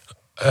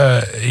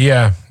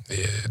 Yeah,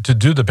 to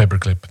do the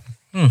paperclip.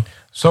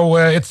 So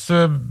it's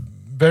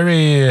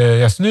very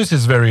snus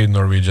is very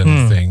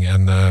Norwegian thing,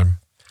 and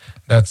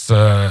that's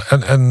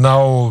and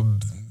now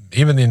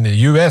even in the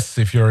US,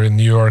 if you're in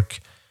New York,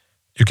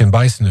 you can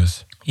buy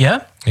snus. Yeah.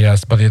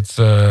 Yes, but it's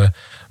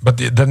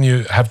then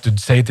you have to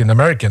say it in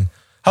American.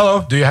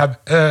 Hello, do you have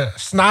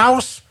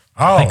snus?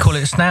 Oh, They call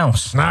it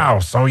snous.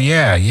 snus. Oh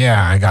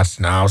yeah, I got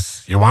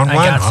snus. You want I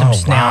one? got some Oh,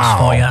 snous wow.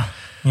 for you.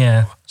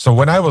 Yeah. So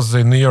when I was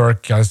in New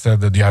York, I said,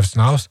 "Do you have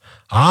snus?"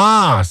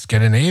 Ah,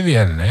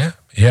 Scandinavian, eh?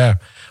 Yeah.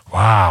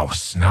 Wow,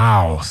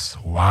 snus.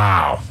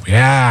 Wow.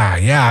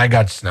 Yeah, I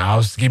got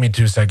snus. Give me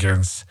 2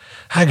 seconds.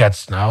 I got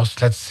snus.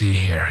 Let's see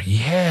here.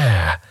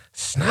 Yeah,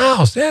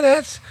 snus. Yeah,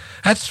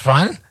 that's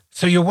fun.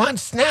 So you want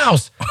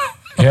snus?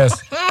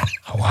 Yes.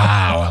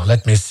 Wow.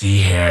 Let me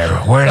see here.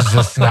 Where's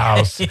the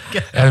snus?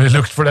 And we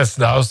looked for the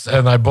snus,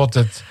 and I bought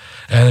it.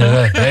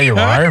 And there you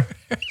are.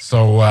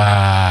 So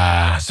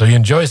you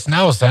enjoy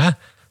Snaus, huh?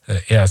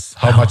 Yes.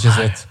 How much is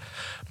it?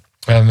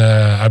 And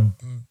I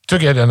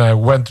took it and I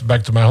went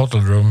back to my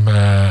hotel room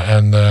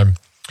and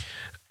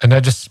I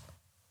just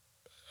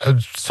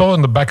saw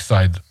on the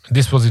backside.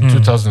 This was in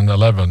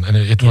 2011, and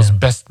it was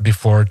best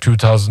before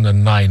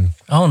 2009.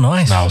 Oh,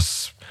 nice.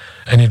 Snaus,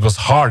 and it was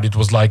hard. It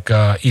was like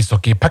ice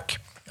hockey puck.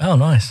 Oh,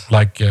 nice.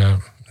 Like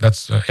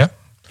that's yeah.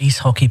 Ice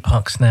hockey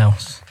puck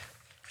Snaus.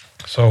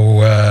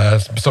 So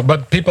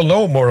but people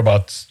know more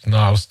about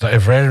Snaus. The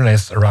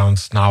awareness around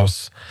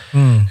Snaus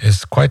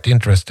is quite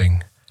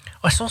interesting.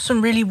 I saw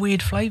some really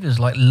weird flavors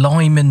like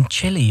lime and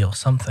chili or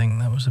something.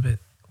 That was a bit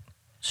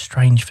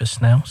strange for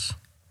Snaus.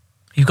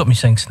 You've got me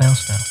saying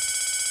Snaus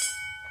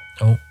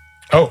now.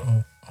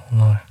 Oh,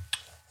 No.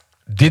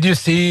 did you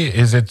see?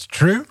 Is it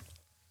true?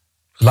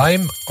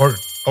 Lime or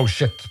oh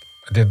shit,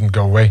 it didn't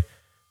go away.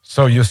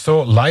 So you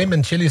saw lime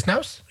and chili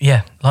Snaus?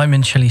 Yeah, lime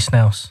and chili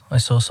Snaus. I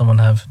saw someone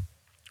have.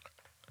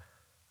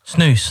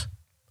 Snooze.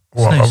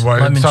 Well, Snooze,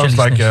 lime it and sounds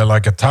chili snooze.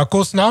 like a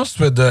taco Snaus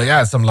with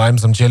some lime,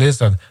 some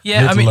chilies, and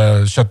Yeah, I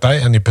little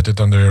shatai, and you put it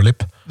under your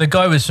lip. The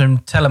guy was from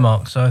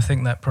Telemark, so I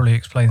think that probably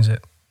explains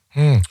it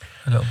a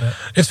little bit.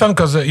 It's fun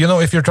because,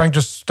 if you're trying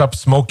to stop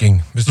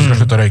smoking,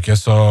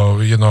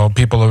 so,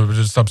 people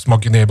who stop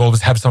smoking, they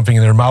always have something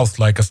in their mouth,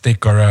 like a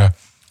stick or a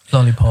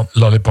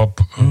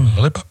Lollipop.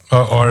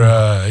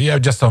 or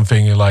just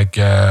something like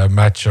a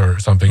match or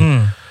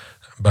something.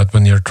 But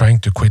when you're trying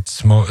to quit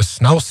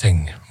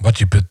snousing, what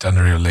you put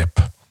under your lip?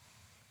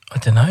 I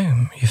don't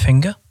know. Your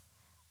finger?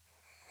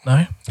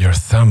 No? Your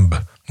thumb.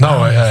 No,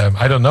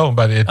 I don't know,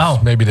 but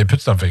maybe they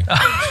put something.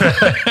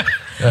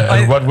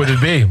 And what would it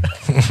be?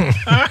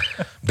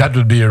 That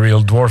would be a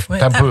real dwarf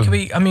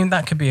tampoon.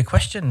 That could be a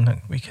question that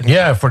we could.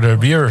 Yeah, for the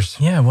viewers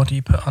Yeah, what do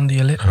you put under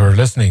your lip? who are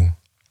listening.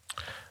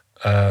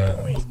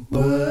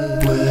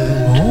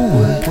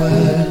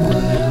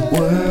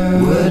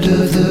 Word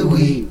of the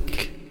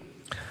week.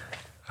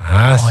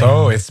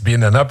 So it's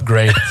been an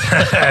upgrade.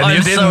 And I'm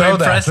you didn't so know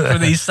impressed that.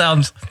 with these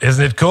sounds.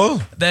 Isn't it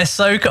cool? They're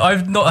so.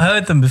 I've not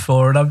heard them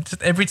before, and I'm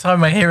just every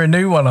time I hear a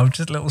new one, I'm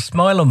just a little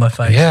smile on my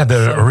face. Yeah, It's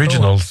they're so cool.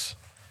 originals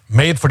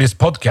made for this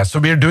podcast. So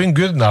we're doing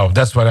good now.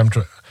 That's what I'm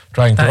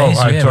trying to. That is,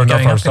 I yeah, turned we're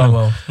off going our up in the sound.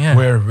 world. Yeah.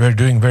 We're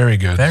doing very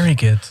good. Very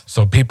good.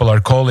 So people are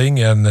calling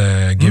and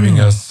giving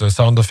us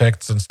sound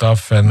effects and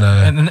stuff,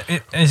 and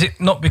Is it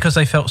not because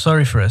they felt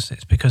sorry for us?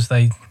 It's because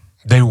they.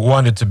 they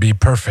want it to be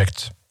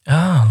perfect.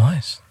 Ah,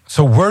 nice.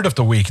 So word of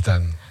the week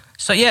then.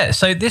 So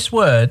this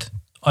word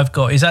I've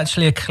got is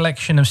actually a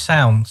collection of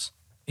sounds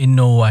in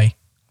Norway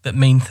that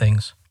mean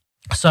things.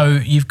 So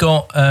you've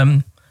got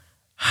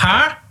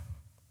ha,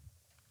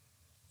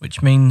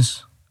 which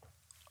means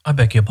I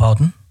beg your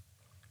pardon.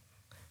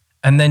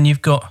 And then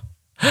you've got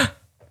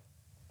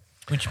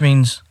which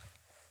means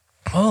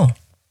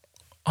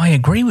I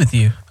agree with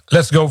you.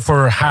 Let's go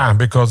for ha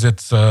because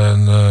it's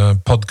a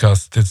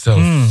podcast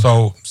itself.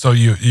 So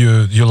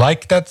you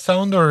like that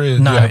sound or do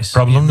you have a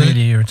problem? It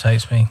really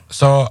irritates me.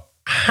 So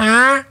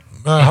ha,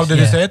 how did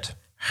you say it?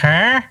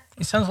 Ha?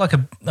 It sounds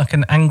like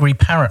an angry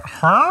parrot.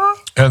 Ha?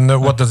 And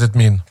what does it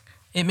mean?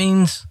 It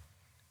means,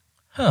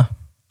 huh?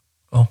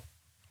 Oh,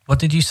 what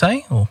did you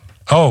say? Or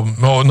Oh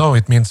no,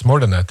 it means more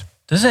than that.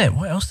 does it?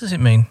 What else does it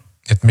mean?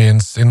 It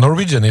means in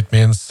Norwegian. It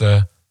means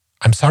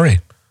I'm sorry,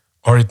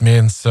 or it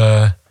means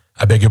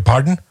I beg your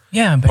pardon,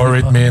 Yeah, I beg or your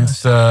it pardon,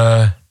 means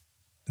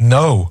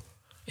no.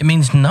 it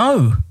means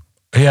no.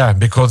 Yeah,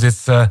 because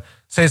it's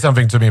say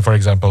something to me, for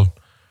example.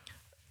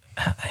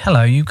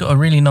 Hello, you've got a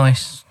really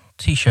nice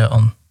T-shirt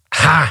on.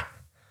 Ha.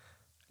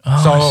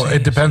 Oh, So I see.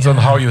 it depends on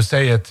how you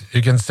say it.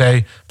 You can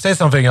say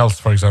something else,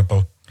 for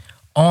example.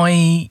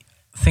 I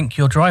think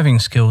your driving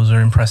skills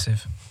are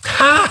impressive.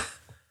 Ha.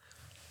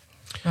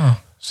 Oh.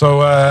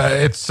 So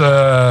it's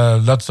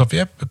lots of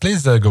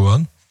Please go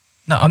on.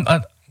 No,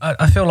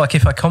 I feel like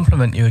if I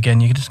compliment you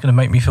again, you're just going to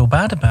make me feel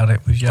bad about it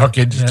with your.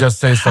 Okay, your just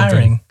say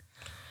something.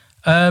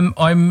 harring.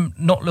 I'm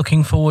not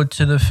looking forward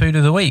to the food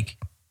of the week.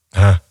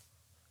 Huh.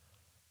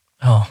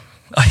 Oh,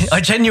 I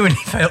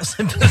genuinely felt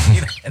sympathy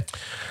then.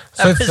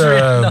 So That was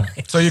really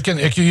nice. so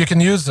you can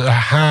use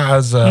ha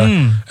as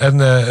and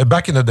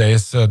back in the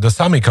days the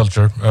Sami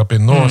culture up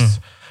in north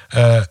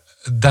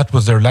that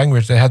was their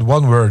language. They had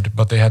one word,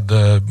 but they had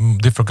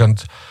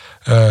different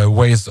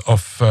ways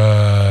of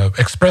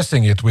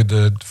expressing it with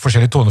the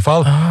forskjellig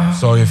tonefall.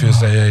 So if you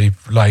say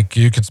like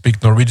you could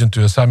speak Norwegian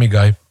to a Sami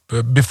guy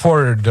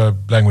before the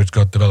language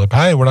got developed.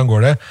 Hei, hvordan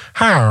går det?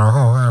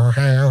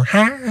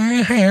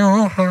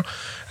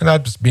 And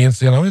that just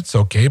means, it's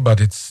okay, but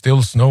it's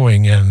still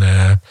snowing. And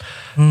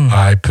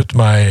I put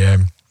my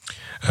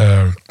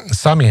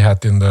Sami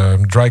hat in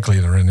the dry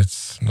cleaner and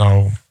it's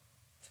now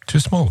too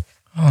small.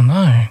 Oh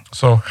no.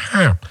 So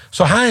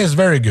ha is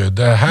very good.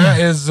 Ha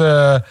is,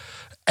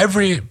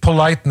 every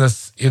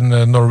politeness in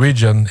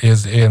Norwegian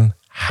is in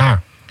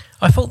ha.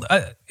 I thought,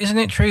 isn't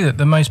it true that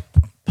the most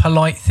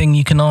polite thing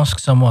you can ask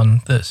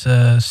someone that's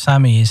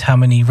Sami is how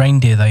many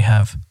reindeer they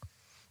have?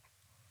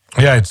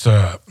 Yeah, it's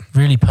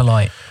Really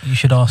polite. You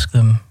should ask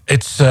them.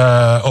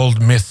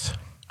 old myth.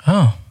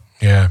 Oh,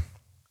 Yeah.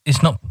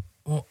 It's not.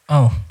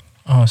 Oh,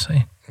 I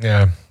see.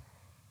 Yeah.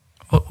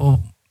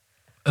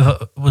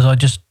 Was I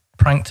just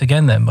pranked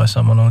again then by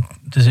someone, or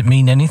does it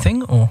mean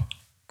anything? Or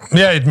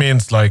Yeah, it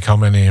means like how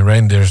many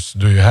reindeers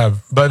do you have?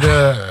 But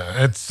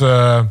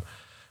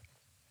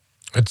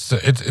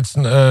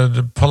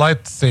the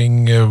polite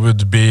thing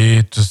would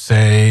be to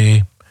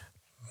say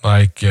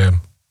like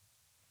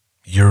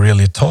you're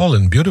really tall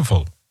and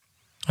beautiful.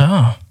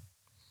 oh,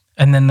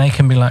 and then they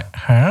can be like,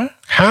 huh?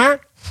 Huh?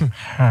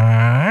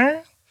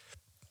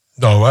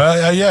 No,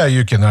 yeah,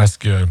 you can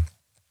ask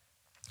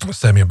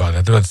Sammy about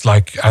it. It's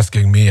like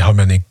asking me how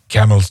many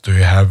camels do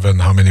you have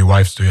and how many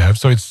wives do you have.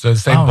 So it's the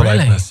same Oh, really?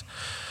 politeness.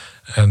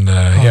 And Oh,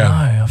 yeah,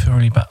 no, I feel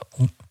really bad.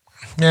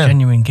 yeah,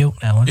 Genuine guilt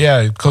now.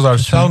 yeah, because our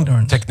Just from sound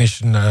ignorance.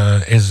 technician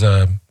is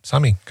a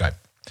Sami guy,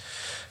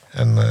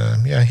 and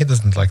yeah, he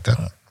doesn't like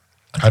that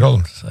at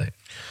all.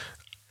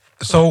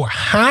 So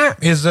ha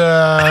is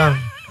an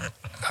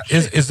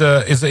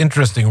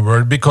interesting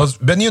word because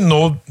when you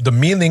know the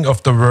meaning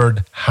of the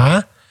word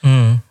ha,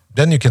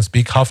 then you can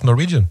speak half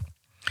Norwegian.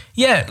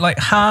 Yeah, like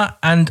ha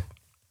and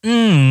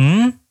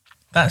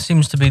that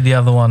seems to be the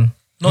other one.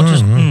 Not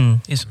just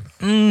it's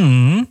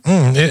And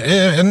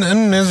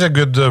is a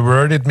good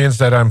word. It means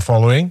that I'm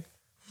following,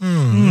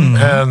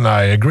 and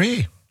I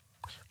agree,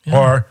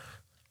 or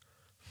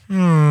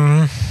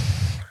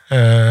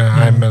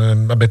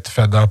I'm a bit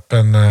fed up,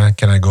 and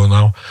can I go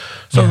now?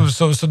 So,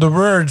 so the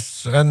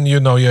words, and you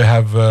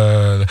have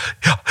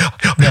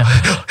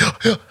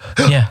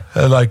yeah.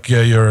 like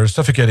you're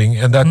suffocating,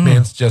 and that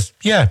means just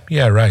yeah,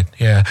 right,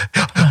 yeah,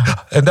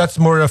 and that's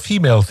more a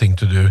female thing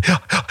to do.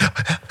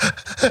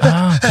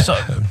 So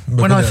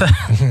when I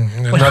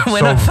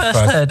first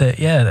heard it,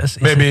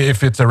 it's Maybe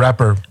if it's a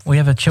rapper we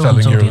have a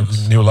children's telling you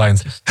audience. new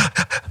lines.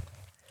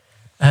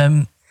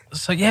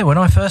 So yeah, when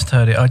I first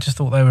heard it, I just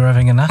thought they were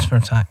having an asthma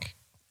attack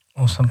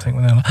or something.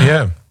 When they were like,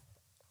 Yeah.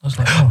 I was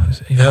like, oh,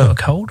 have you got a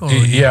cold? Or are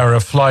you, Yeah, or a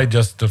fly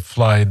just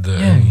flied.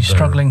 yeah, you're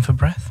struggling for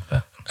breath.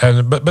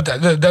 But But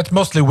that's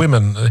mostly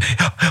women.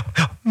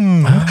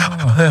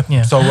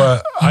 yeah, So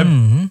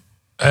I'm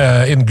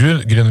in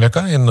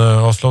Grünerløkka in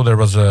Oslo. There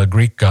was a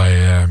Greek guy.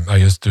 I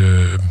used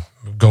to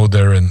go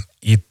there and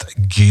eat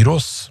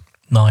gyros.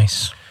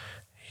 nice.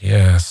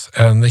 Yes,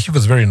 and he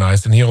was very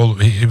nice. And he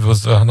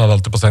was han hadde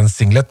alltid på seg en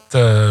singlet,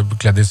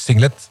 kledd i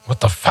singlet. What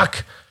the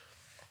fuck?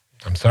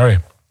 I'm sorry.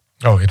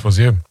 Oh, it was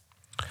you.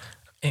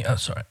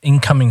 Sorry,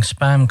 incoming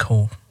spam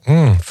call.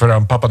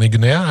 From Papua New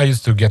Guinea, I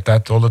used to get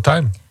that all the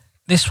time.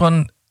 This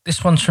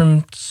one's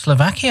from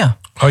Slovakia.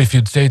 Oh, if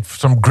you'd say it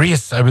from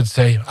Greece, I would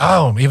say,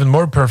 oh, even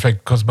more perfect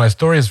because my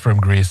story is from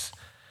Greece.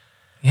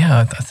 Yeah,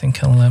 I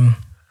think I'll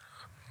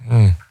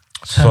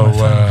So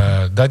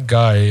that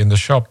guy in the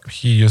shop,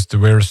 he used to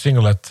wear a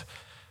singlet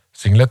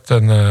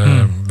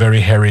and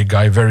very hairy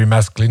guy, very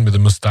masculine with a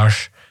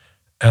mustache.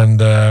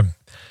 And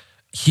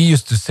he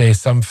used to say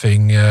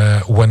something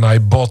when I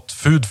bought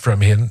food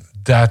from him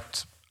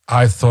that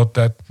I thought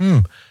that,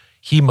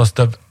 he must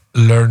have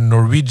learned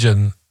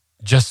Norwegian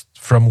just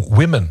from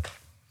women.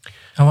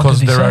 Oh, what Because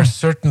did he there are say?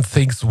 certain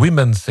things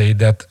women say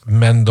that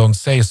men don't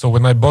say. So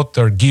when I bought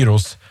their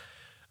gyros,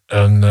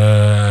 and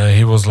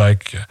he was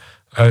like,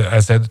 I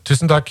said,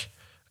 tusen takk.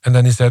 And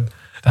then he said,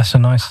 That's a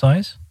nice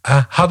size.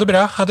 ha det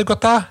bra, ha det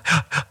godt da.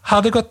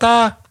 Ha det godt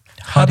da.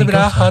 Ha det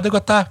bra, ha det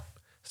godt da.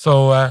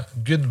 So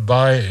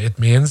goodbye it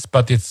means,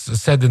 but it's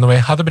said in a way,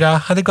 ha det bra,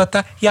 ha det godt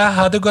da. Ja,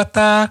 ha det godt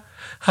da.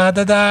 Ha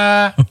det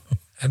da.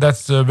 And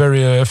that's a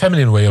very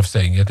feminine way of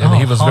saying it. And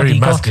he was very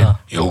masculine.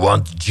 You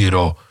want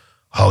gyro.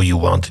 How you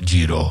want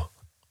gyro?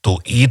 To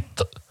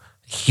eat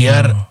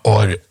here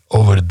or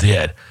over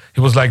there?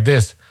 He was like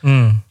this.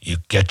 You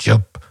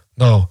ketchup?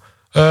 No.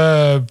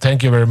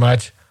 Thank you very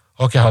much.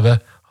 Okay, ha det.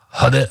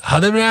 Ha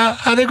det bra.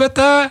 Ha det godt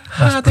da.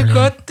 Ha det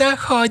godt da.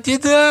 Ha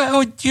det da.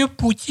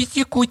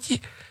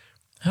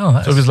 Oh,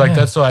 that's, So it was like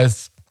that. So I...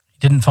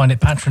 Didn't find it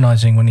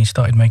patronizing when he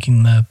started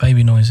making the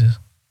baby noises.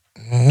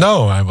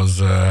 No, I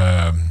was...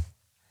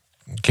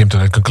 came to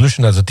that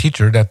conclusion as a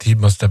teacher that he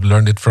must have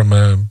learned it from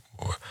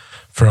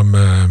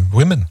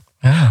women.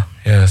 Yeah,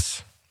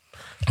 Yes.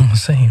 I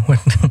see.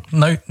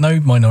 No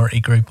minority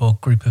group or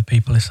group of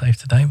people is safe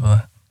today,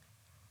 but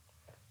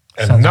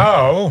And Sounds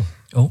now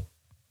oh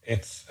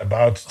it's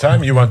about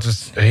time you want to...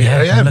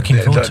 yeah, I'm looking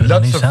forward to the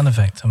new sound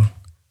effect.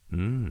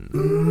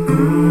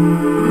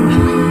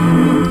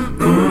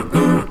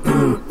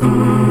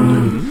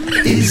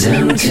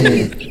 Isn't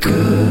it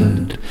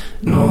good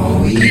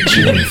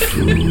Norwegian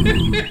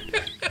food?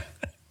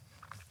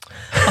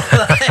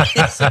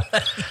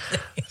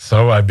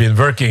 So I've been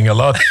working a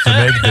lot to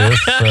make this.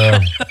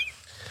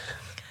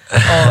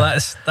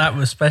 That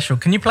was special.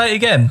 Can you play it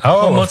again?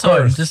 Oh, one more of time,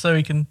 course. just so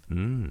we can.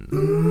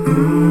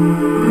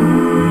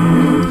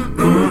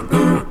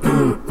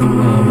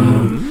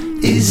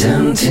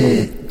 Isn't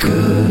it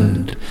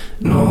good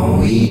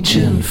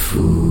Norwegian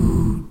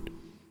food?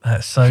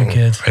 That's so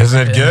good. Isn't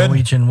it Bit of good?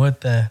 Norwegian wood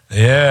there.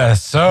 Yeah,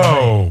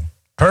 so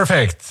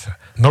perfect.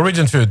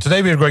 Norwegian food.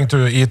 Today we're going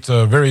to eat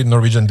a very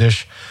Norwegian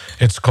dish.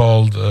 It's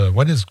called,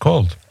 what is it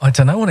called? I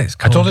don't know what it's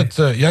I called. told it,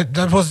 yeah,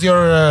 that was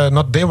your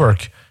not day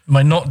work.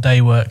 My not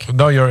day work.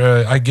 No,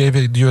 I gave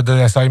you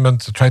the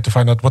assignment to try to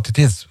find out what it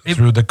is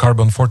through the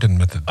carbon-14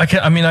 method. I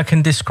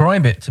can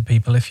describe it to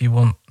people if you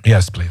want.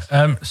 Yes, please.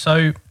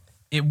 So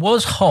it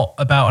was hot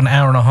about an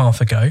hour and a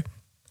half ago.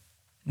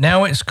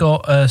 Now it's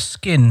got a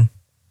skin.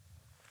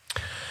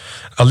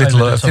 A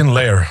little thin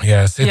layer,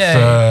 yes. It's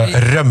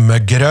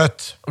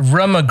rømmegrøt.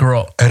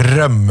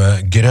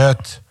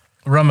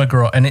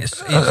 Rømmegrøt, and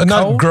it's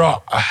not cold.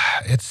 grøt.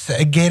 It's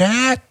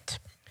grøt.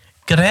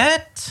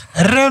 Grøt.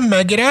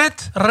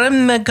 Rømmegrøt.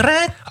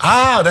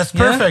 Ah, that's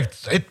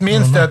perfect. It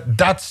means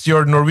that's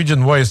your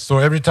Norwegian voice. So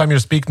every time you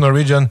speak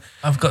Norwegian,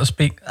 I've got to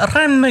speak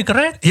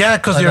rømmegrøt. Yeah,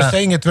 because like you're that.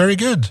 saying it very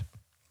good.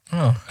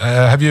 Oh.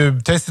 Have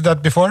you tasted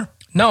that before?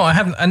 No, I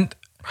haven't. And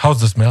how's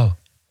the smell?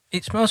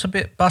 it smells a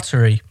bit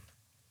buttery.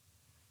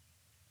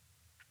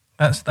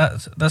 That's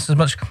as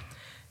much,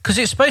 because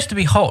it's supposed to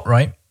be hot,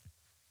 right?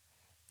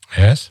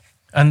 Yes.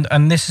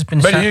 And this has been.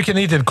 But you can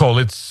eat it cold.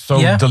 It's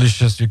so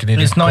delicious. You can eat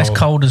it. It's nice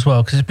cold as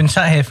well because it's been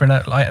sat here for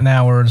like an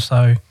hour or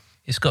so.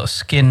 It's got a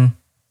skin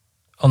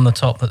on the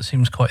top that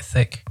seems quite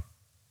thick.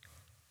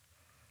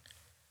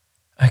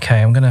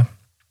 Okay, I'm gonna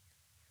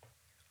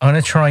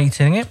try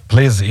eating it.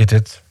 Please eat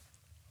it.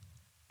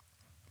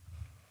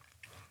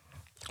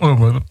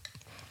 Ugh.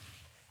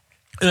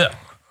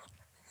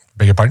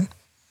 Beg your pardon?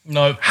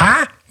 No.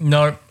 Huh?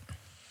 No.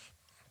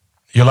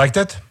 You liked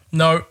it?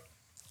 No.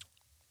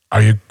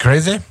 Are you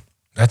crazy?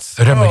 That's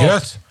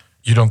rømmegrøt.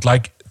 You don't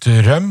like to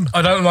røm?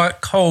 I don't like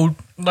cold.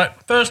 Like,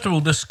 first of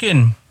all, the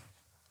skin.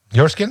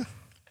 Your skin?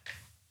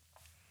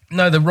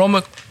 No, the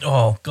rømme.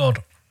 Oh,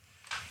 God.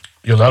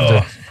 You loved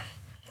it.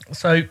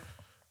 So.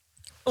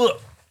 Ugh.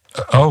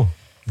 Oh,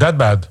 that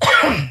bad.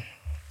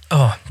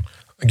 Oh.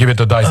 Give it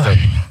a dice then.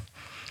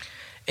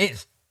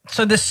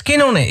 So the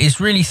skin on it is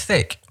really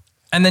thick.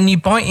 And then you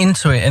bite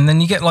into it, and then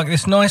you get like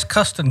this nice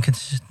custard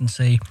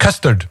consistency.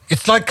 Custard.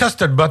 It's like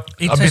custard, but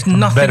It a tastes bit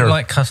nothing better.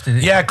 like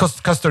custard. Yeah, because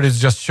custard is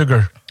just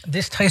sugar.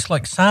 This tastes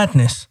like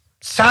sadness.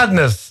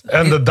 Sadness.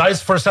 And the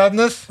dice for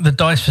sadness? The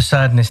dice for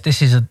sadness.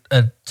 This is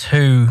a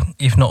 2,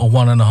 if not a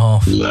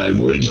 1.5.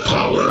 Language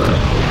power.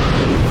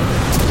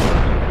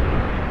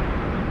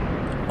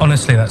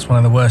 Honestly, that's one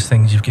of the worst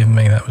things you've given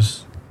me. That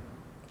was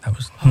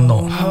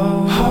not.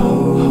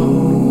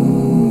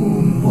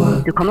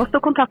 Du kan også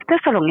kontakte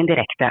salongen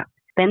direkte.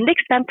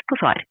 Vennligst vent på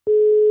svar.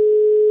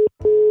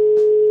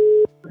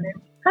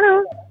 Hallo.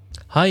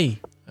 Hi,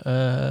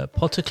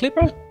 Potterclip?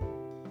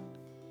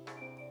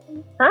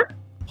 Hæ?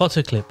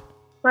 Potterclip.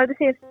 Hva er det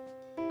du sier?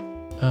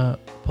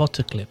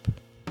 Potterclip.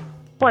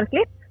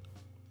 Hårklipp?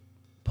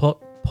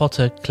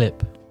 Potterclip.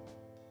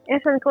 Jeg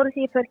skjønner ikke hva du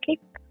sier før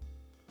klipp.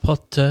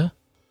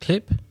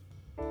 Potterclip?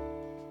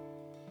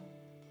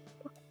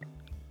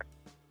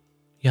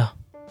 Ja.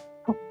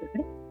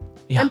 Potteklipp?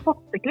 Ja. En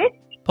potteklipp?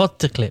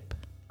 Potterclip.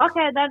 Ok,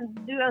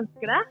 du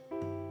ønsker det?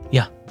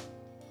 Ja.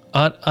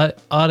 Er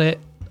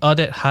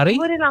det Harry?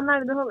 Hvor i landet er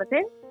det du holder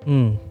til?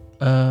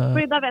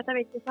 Fordi da vet jeg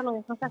hvilken salong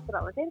jeg kan sette deg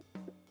over til.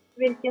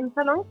 Hvilken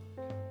salong?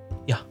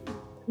 Ja.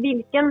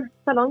 Hvilken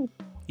salong?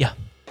 Ja,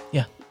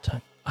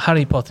 takk.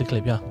 Harry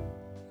Potterclip, ja.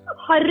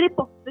 Harry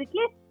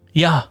Potter-klipp?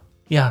 Ja,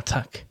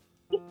 takk.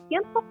 Ikke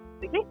en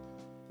potteklipp,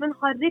 men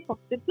Harry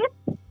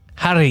Potter-klipp?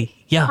 Harry,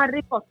 ja.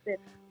 Harry Potter.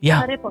 Ja.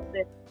 Harry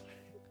Potter.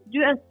 Du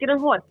ønsker en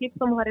hårklipp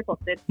som Harry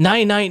Potter.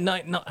 Nei,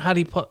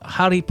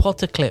 Harry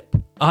Potterclip.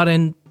 Er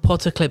en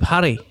Potterclip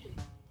Harry?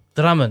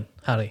 Drammen,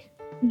 Harry.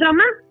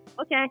 Drammen?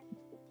 Ok.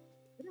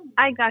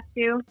 I got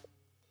you.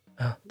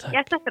 Ja, takk.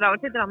 Jeg setter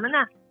over til Drammen,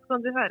 jeg. Så kan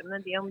du høre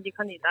med de om de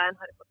kan gi deg en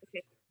Harry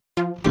Potter-klipp.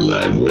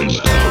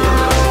 Language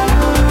power.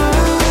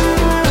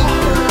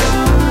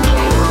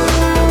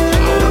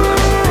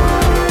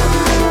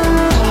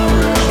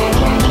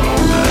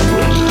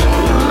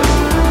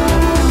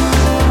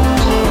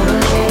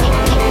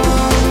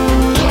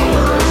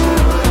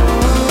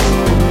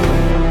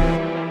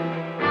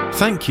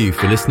 Thank you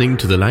for listening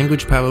to the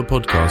Language Power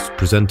podcast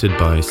presented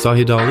by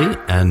Sahid Ali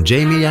and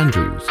Jamie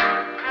Andrews.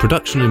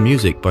 Production and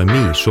music by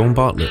me, Sean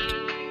Bartlett.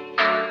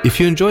 If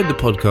you enjoyed the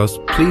podcast,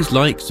 please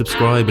like,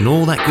 subscribe and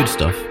all that good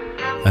stuff.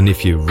 And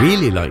if you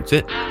really liked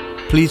it,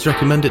 please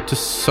recommend it to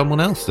someone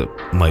else that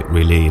might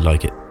really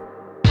like it.